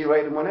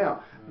deteriorated and went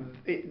out.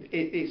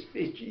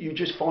 You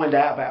just find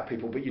out about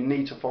people, but you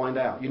need to find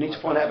out. You need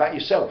to find out about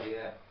yourself.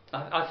 Yeah.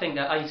 I think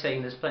at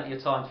 18 there's plenty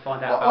of time to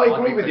find out. I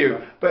agree with you,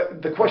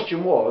 but the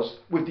question was,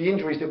 with the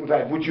injuries that we've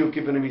had, would you have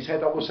given him his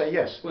head? I will say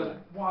yes. Well,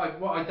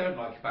 what I don't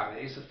like about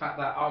it is the fact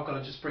that Argyle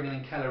are just bringing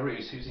in Keller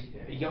Roos, who's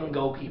a young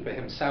goalkeeper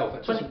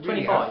himself.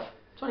 25.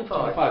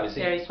 25, is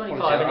he? Yeah, he's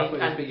 25,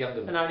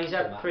 and he's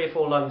had 3 or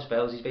 4 loan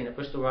spells. He's been at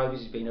Bristol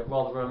Rovers, he's been at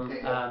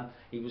Rotherham,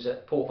 he was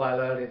at Port Vale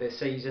earlier this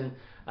season.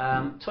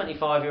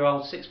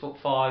 25-year-old,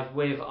 6'5",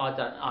 with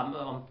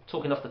I'm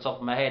talking off the top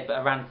of my head,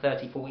 but around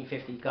 30, 40,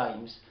 50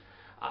 games.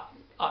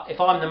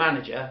 If I'm the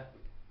manager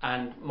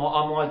and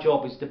my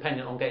job is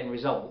dependent on getting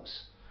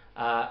results,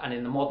 and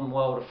in the modern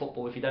world of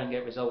football, if you don't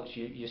get results,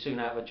 you're soon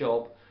out of a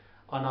job.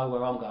 I know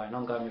where I'm going.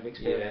 I'm going with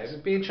experience. Yeah, it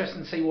would be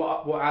interesting to see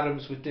what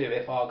Adams would do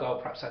if Argyle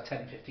perhaps had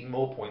 10, 15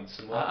 more points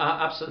and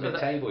absolutely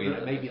mid-table. You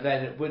know, maybe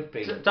then it would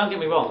be. Don't get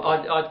me wrong.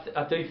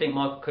 I do think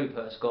Michael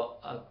Cooper has got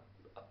a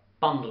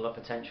bundle of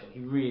potential.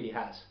 He really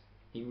has.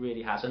 He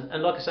really has. And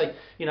like I say,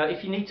 you know,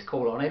 if you need to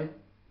call on him,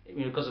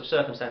 you know, because of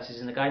circumstances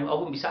in the game, I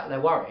wouldn't be sat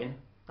there worrying.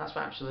 That's for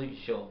absolutely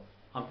sure.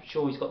 I'm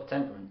sure he's got the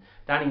temperament.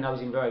 Danny knows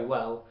him very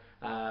well,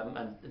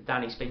 and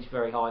Danny speaks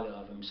very highly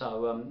of him.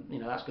 So you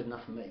know, that's good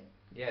enough for me.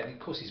 Yeah, and of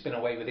course he's been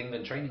away with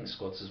England training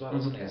squads as well,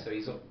 hasn't he? So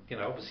he's, you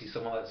know, obviously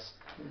someone that's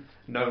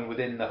known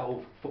within the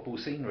whole football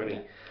scene,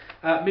 really.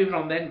 Moving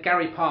on then,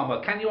 Gary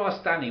Palmer. Can you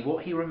ask Danny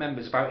what he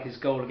remembers about his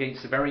goal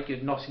against the very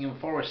good Nottingham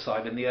Forest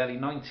side in the early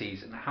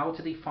 90s, and how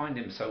did he find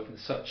himself in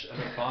such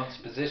an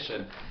advanced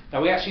position?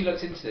 Now, we actually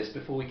looked into this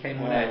before we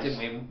came on air, didn't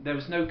we? And there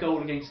was no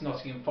goal against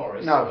Nottingham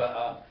Forest.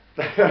 No.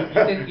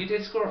 But you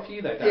did score a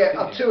few though, Dan,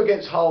 yeah, 2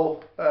 against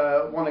Hull,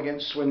 1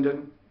 against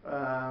Swindon.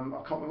 I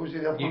can't remember, was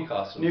it the other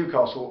Newcastle. one?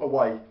 Newcastle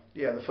away.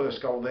 Yeah, the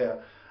first goal there.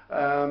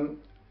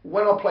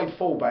 When I played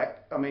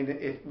fullback, I mean,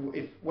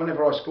 if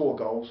whenever I score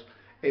goals,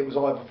 it was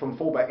either from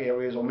fullback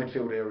areas or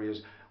midfield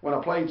areas. When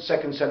I played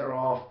second centre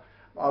half,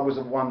 I was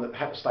the one that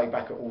had to stay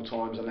back at all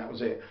times, and that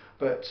was it.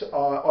 But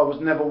I was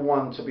never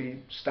one to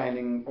be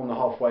standing on the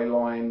halfway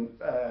line.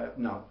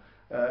 No,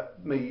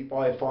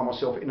 I find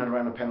myself in and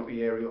around the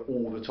penalty area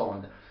all the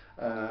time.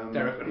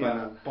 Derek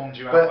would bombed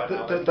you out.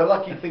 But the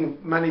lucky thing,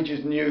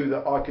 managers knew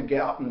that I could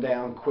get up and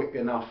down quick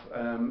enough,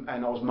 and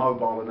I was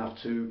mobile enough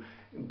to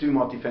do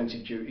my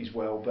defensive duties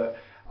well. But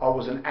I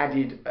was an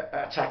added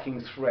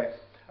attacking threat.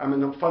 I mean,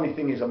 the funny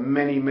thing is that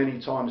many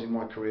times in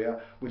my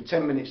career, with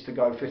 10 minutes to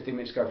go, 15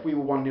 minutes to go, if we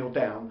were 1-0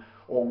 down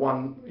or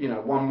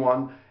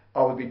 1-1,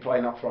 I would be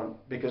playing up front,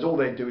 because all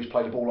they'd do is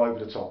play the ball over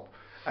the top.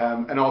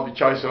 And I'd be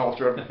chasing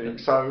after everything.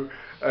 So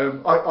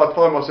I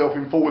find myself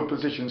in forward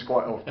positions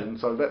quite often.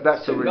 So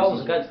that's the reason. 2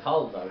 goals against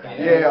Hull, though.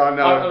 Yeah, I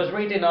know. I was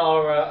reading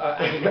our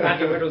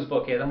Andy Riddle's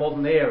book here, The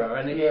Modern Era,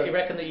 and he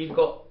reckoned that you've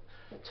got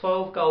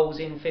 12 goals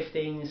in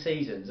 15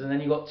 seasons, and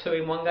then you got 2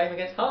 in 1 game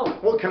against Hull.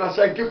 What can I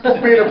say?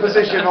 Put me in a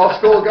position, I'll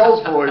score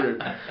goals for you.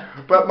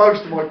 But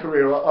most of my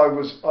career, I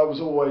was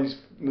always,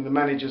 the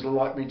managers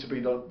like me to be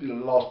the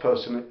last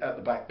person at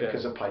the back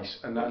because of pace,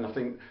 and I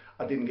think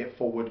I didn't get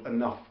forward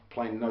enough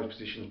playing in those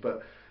positions.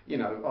 But you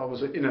know, I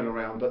was in and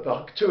around. But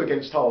the 2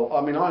 against Hull,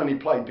 I mean, I only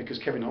played because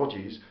Kevin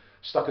Hodges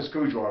stuck a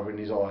screwdriver in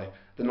his eye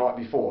the night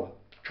before,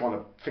 trying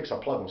to fix a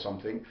plug or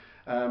something.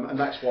 And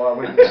that's why I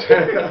went.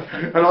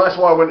 And that's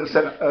why I went to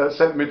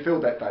centre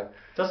midfield that day.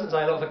 Doesn't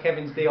say a lot for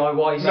Kevin's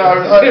DIY. No,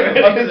 I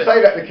didn't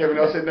say that to Kevin.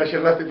 I said no, she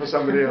left it for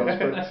somebody else.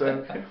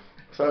 But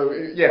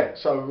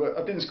so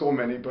I didn't score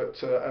many,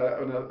 but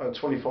on a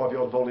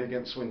 25-yard volley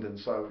against Swindon.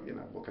 So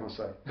what can I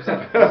say?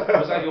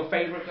 Was that your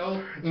favourite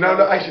goal?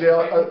 No, actually,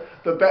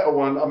 the better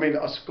one. I mean,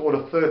 I scored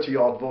a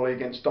 30-yard volley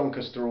against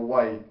Doncaster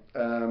away. I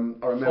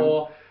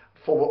remember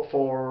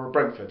for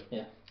Brentford.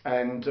 Yeah.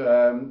 And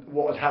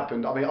what had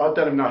happened, I mean, I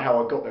don't even know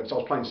how I got there because I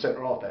was playing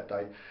centre half that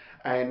day,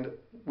 and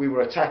we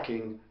were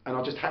attacking, and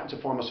I just happened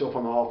to find myself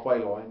on the halfway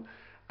line,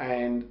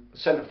 and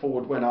centre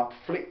forward went up,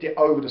 flicked it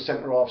over the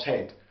centre half's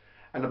head,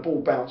 and the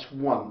ball bounced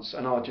once,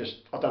 and I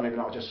don't even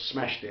know, I just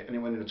smashed it, and it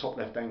went in the top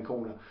left-hand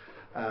corner.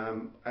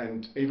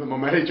 And even my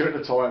manager at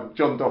the time,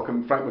 John Dock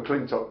and Frank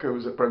McClintock, who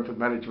was a Brentford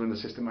manager and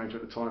assistant manager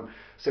at the time,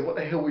 said, "What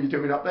the hell were you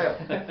doing up there?"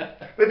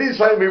 They didn't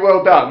say to me,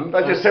 "Well done."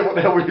 They just said, "What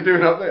the hell were you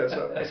doing up there?"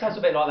 So it sounds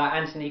a bit like that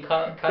Anthony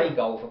Kay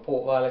goal for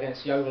Port Vale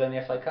against Yeovil in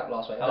the FA Cup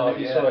last week. I don't know if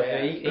you saw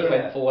it. He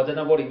went forward. I don't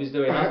know what he was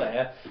doing up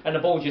there, and the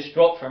ball just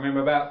dropped from him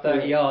about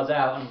 30 yards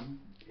out and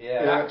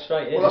back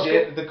straight in. Well,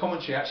 the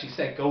commentary actually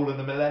said goal in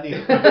the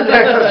millennium. Yeah,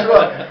 that's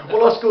right.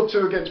 Well, I scored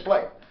 2 against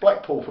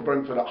Blackpool for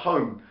Brentford at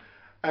home.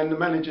 And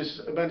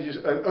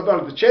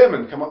the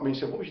chairman come up to me and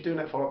said, "What was you doing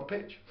that far up the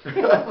pitch?"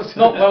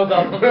 Not well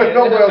done. Not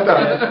well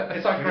done.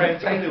 It's like Graham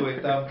Taylor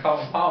with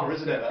Carlton Palmer,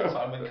 isn't it? That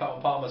time when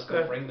Carlton Palmer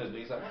scored for England,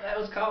 he's like, "What the hell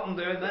was Carlton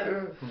doing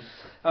then?"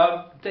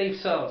 Dave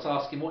Searles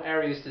asking, what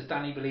areas does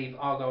Danny believe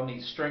Argyle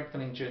needs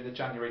strengthening during the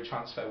January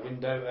transfer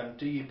window, and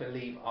do you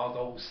believe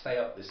Argyle will stay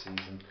up this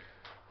season?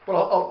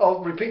 Well,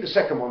 I'll repeat the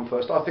second one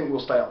first. I think we'll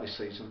stay up this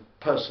season,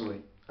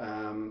 personally,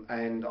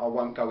 and I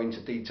won't go into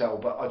detail,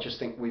 but I just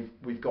think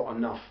we've got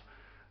enough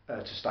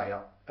to stay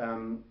up.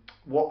 I've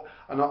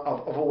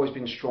always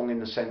been strong in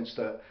the sense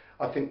that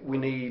I think we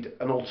need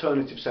an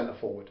alternative centre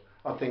forward.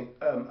 I think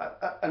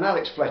an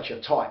Alex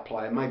Fletcher type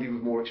player, maybe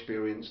with more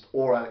experience,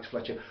 or Alex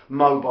Fletcher,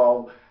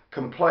 mobile,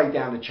 can play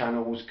down the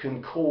channels,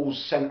 can cause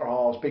centre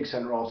halves, big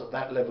centre halves at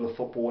that level of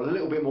football, a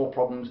little bit more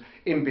problems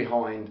in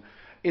behind,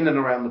 in and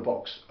around the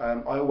box.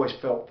 I always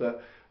felt that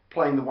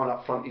playing the one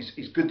up front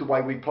is good the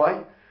way we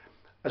play,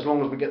 as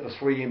long as we get the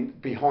 3 in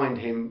behind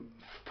him,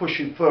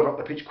 pushing further up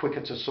the pitch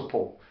quicker to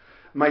support.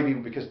 Maybe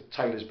because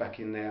Taylor's back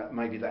in there,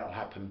 maybe that'll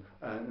happen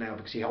now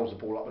because he holds the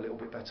ball up a little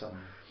bit better.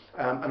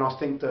 And I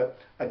think that,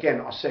 again,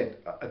 I said,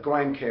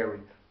 Graham Carey,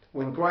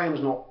 when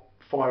Graham's not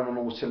firing on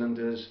all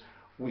cylinders,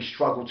 we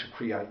struggle to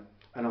create.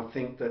 And I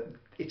think that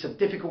it's a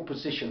difficult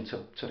position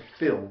to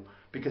fill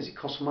because it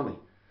costs money.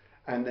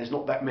 And there's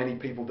not that many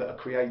people that are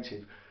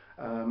creative.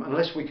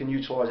 Unless we can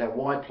utilise our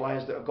wide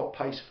players that have got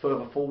pace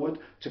further forward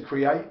to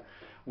create,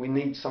 we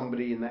need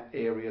somebody in that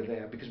area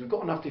there, because we've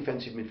got enough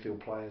defensive midfield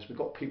players, we've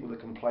got people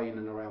that can play in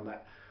and around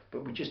that,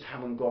 but we just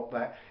haven't got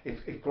that.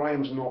 If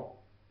Graham's not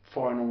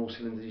firing on all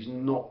cylinders, he's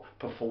not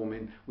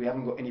performing, we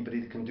haven't got anybody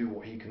that can do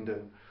what he can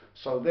do.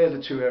 So they're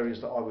the 2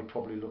 areas that I would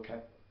probably look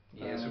at.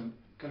 Yeah, it's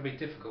going to be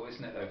difficult,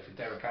 isn't it, though, for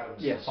Derek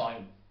Adams yes. to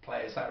find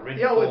players that are in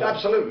form. Yeah,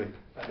 absolutely.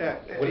 Yeah,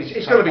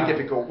 it's going to be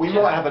difficult. We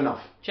might have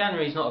enough.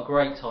 January's not a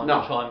great time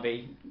to try and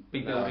be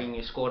building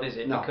your squad, is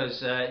it? No.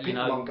 Because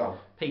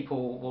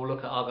people will look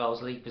at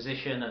Argyle's league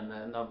position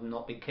and they'll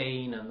not be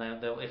keen, and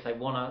they'll, if they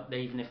want to,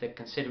 even if they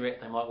consider it,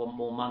 they might want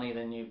more money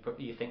than you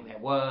think they're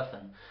worth,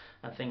 and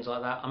things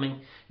like that. I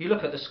mean, you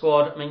look at the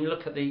squad. I mean, you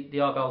look at the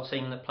Argyle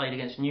team that played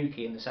against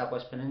Newquay in the South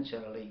West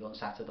Peninsula League on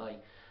Saturday,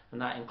 and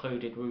that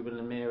included Ruben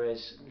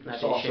Ramirez,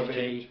 Nadir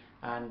Shifji,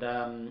 and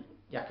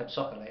Jakub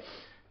Sokolik.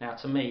 Now,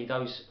 to me,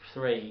 those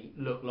 3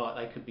 look like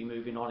they could be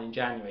moving on in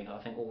January.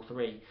 I think all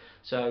 3.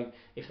 So,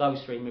 if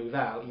those 3 move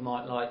out, you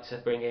might like to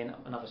bring in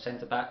another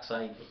centre back,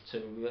 say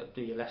to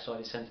do your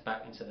left-sided centre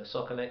back into the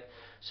Sokolik.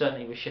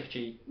 Certainly, with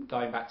Shifji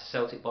going back to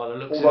Celtic by the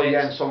looks of it. Although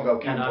Jan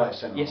Songo can play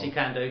centre. Yes, he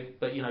can do.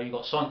 But you've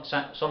got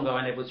Songo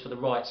and Edwards for the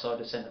right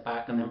side of centre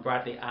back, and then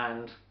Bradley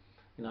and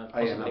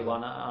possibly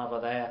one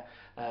other there.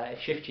 If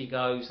Shifji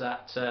goes,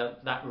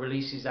 that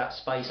releases that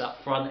space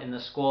up front in the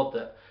squad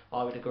that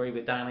I would agree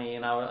with Danny.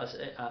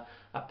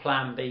 A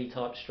plan B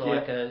type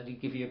striker to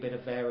give you a bit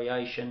of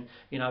variation.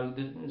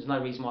 There's no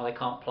reason why they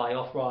can't play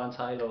off Ryan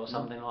Taylor or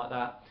something like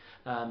that.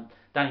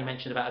 Danny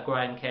mentioned about a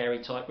Graham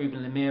Carey type.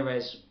 Ruben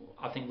Ramirez,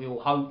 I think we all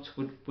hoped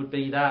would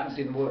be that. It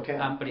didn't work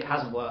out. But it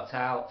hasn't worked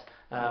out.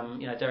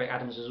 Derek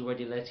Adams has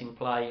already let him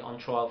play on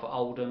trial for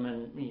Oldham,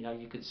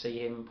 and you could see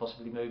him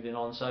possibly moving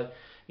on. So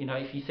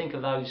if you think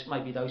of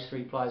maybe those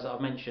 3 players that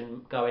I've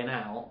mentioned going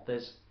out,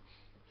 there's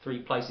 3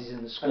 places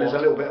in the squad. And there's a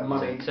little bit of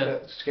money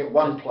to get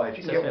one player. If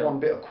you can get one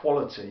bit of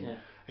quality,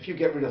 if you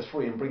get rid of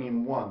 3 and bring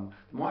in 1,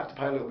 you might have to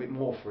pay a little bit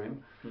more for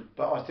him.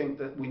 But I think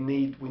that we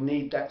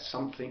need that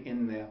something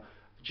in there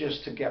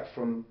just to get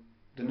from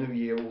the new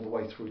year all the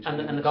way through to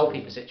and the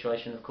goalkeeper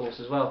situation, of course,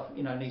 as well,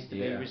 needs to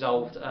be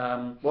resolved.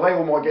 Well, they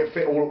all might get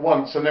fit all at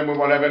once, and then we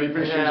won't have any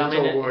issues at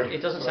all.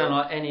 It doesn't sound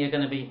like any are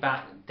going to be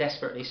back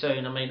desperately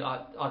soon. I mean,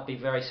 I'd be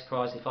very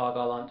surprised if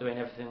Argyle aren't doing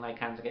everything they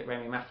can to get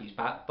Remy Matthews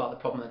back, but the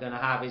problem they're going to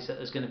have is that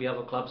there's going to be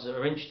other clubs that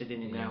are interested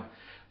in him now.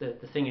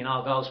 The thing in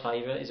Argyle's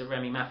favour is that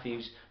Remy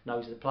Matthews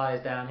knows the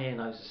players down here,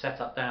 knows the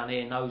setup down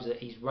here, knows that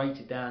he's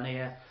rated down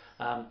here.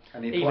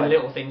 And even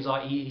little things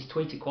like he's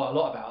tweeted quite a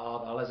lot about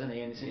Argyle, hasn't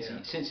he? And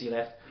since he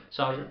left,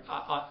 so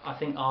I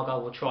think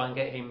Argyle will try and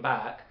get him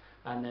back,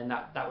 and then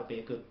that would be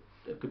a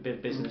good bit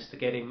of business to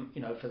get him,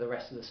 for the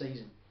rest of the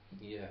season.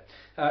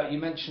 Yeah, you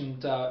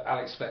mentioned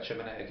Alex Fletcher a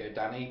minute ago,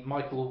 Danny.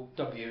 Michael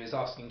W is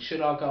asking,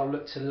 should Argyle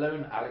look to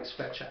loan Alex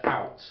Fletcher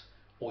out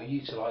or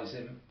utilise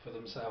him for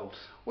themselves?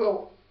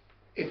 Well,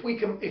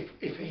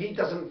 if he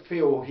doesn't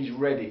feel he's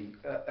ready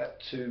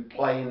to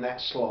play in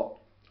that slot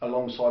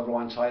alongside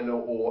Ryan Taylor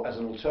or as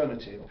an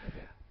alternative,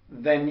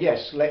 then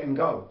yes, let him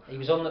go. He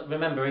was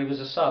remember, he was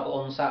a sub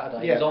on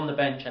Saturday. He was on the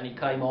bench and he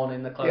came on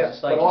in the closing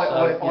stages.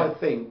 But I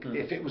think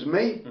if it was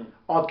me,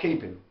 I'd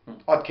keep him.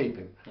 I'd keep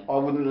him. I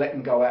wouldn't let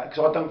him go out,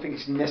 because I don't think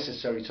it's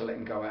necessary to let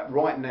him go out.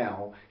 Right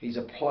now, he's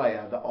a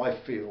player that I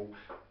feel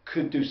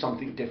could do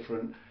something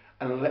different,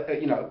 and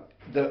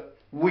that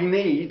we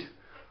need.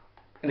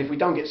 And if we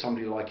don't get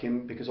somebody like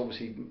him, because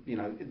obviously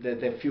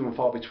they're few and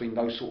far between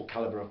those sort of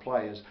calibre of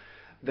players,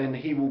 then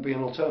he will be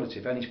an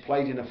alternative. And he's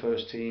played in a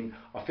first team.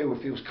 I feel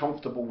he feels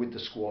comfortable with the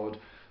squad.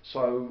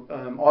 So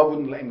I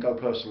wouldn't let him go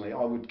personally.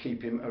 I would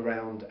keep him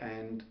around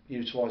and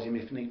utilise him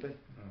if need be.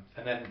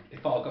 And then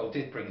if Argyle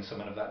did bring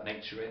someone of that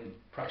nature in,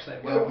 perhaps they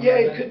will. Well,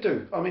 yeah, he could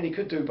do. I mean, he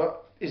could do.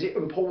 But is it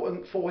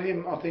important for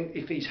him? I think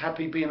if he's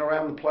happy being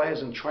around the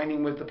players and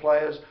training with the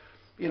players,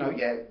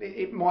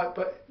 it might.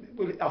 But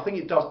I think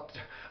it does.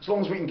 As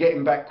long as we can get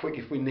him back quick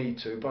if we need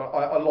to. But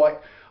I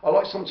like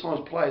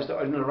sometimes players that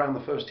are in and around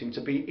the first team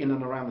to be in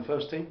and around the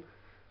first team.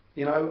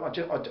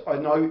 I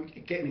know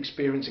getting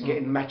experience and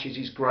getting matches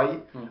is great,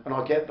 and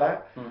I get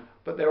that.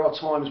 But there are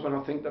times when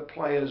I think that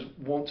players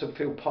want to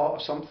feel part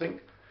of something.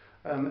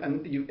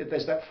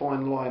 There's that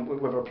fine line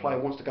whether a player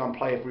wants to go and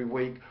play every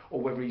week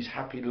or whether he's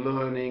happy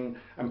learning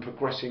and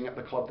progressing at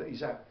the club that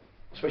he's at,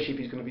 especially if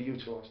he's going to be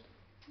utilised.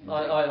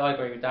 I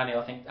agree with Danny.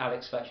 I think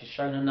Alex Fletcher's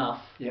shown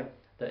enough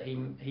that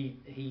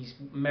he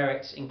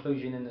merits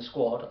inclusion in the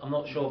squad. I'm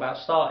not sure about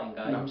starting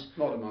games,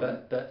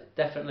 but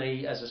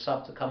definitely as a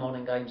sub to come on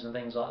in games and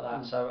things like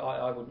that. So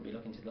I wouldn't be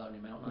looking to loan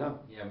him out. No.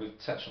 Yeah, we've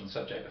touched on the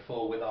subject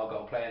before with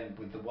Argyle playing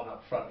with the one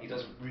up front. He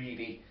doesn't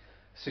really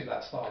suit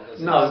that style, does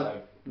he?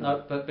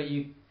 No, but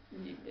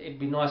it'd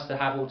be nice to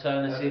have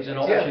alternatives and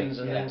options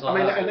and things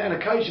like that. And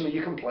occasionally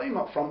you can play him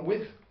up front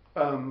with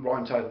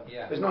Ryan Taylor.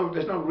 Yeah. There's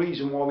no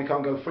reason why we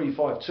can't go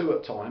 3-5-2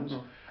 at times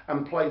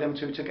and play them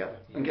two together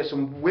and get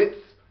some width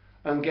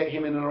and get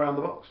him in and around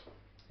the box.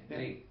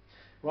 Indeed.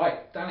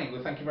 Right, Danny,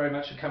 well, thank you very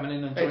much for coming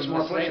in and joining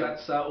us today.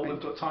 That's all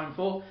we've got time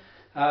for.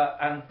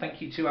 And thank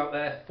you to out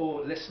there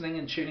for listening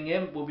and tuning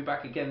in. We'll be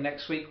back again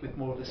next week with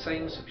more of the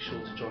same, so be sure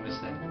to join us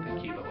then.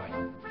 Thank you,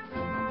 bye-bye.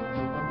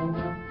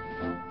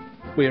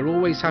 We are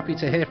always happy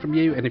to hear from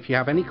you, and if you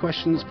have any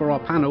questions for our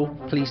panel,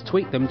 please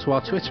tweet them to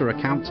our Twitter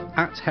account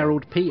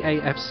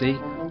 @HeraldPAFC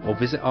or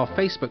visit our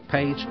Facebook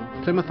page,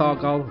 Plymouth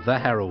Argyle The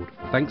Herald.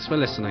 Thanks for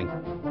listening.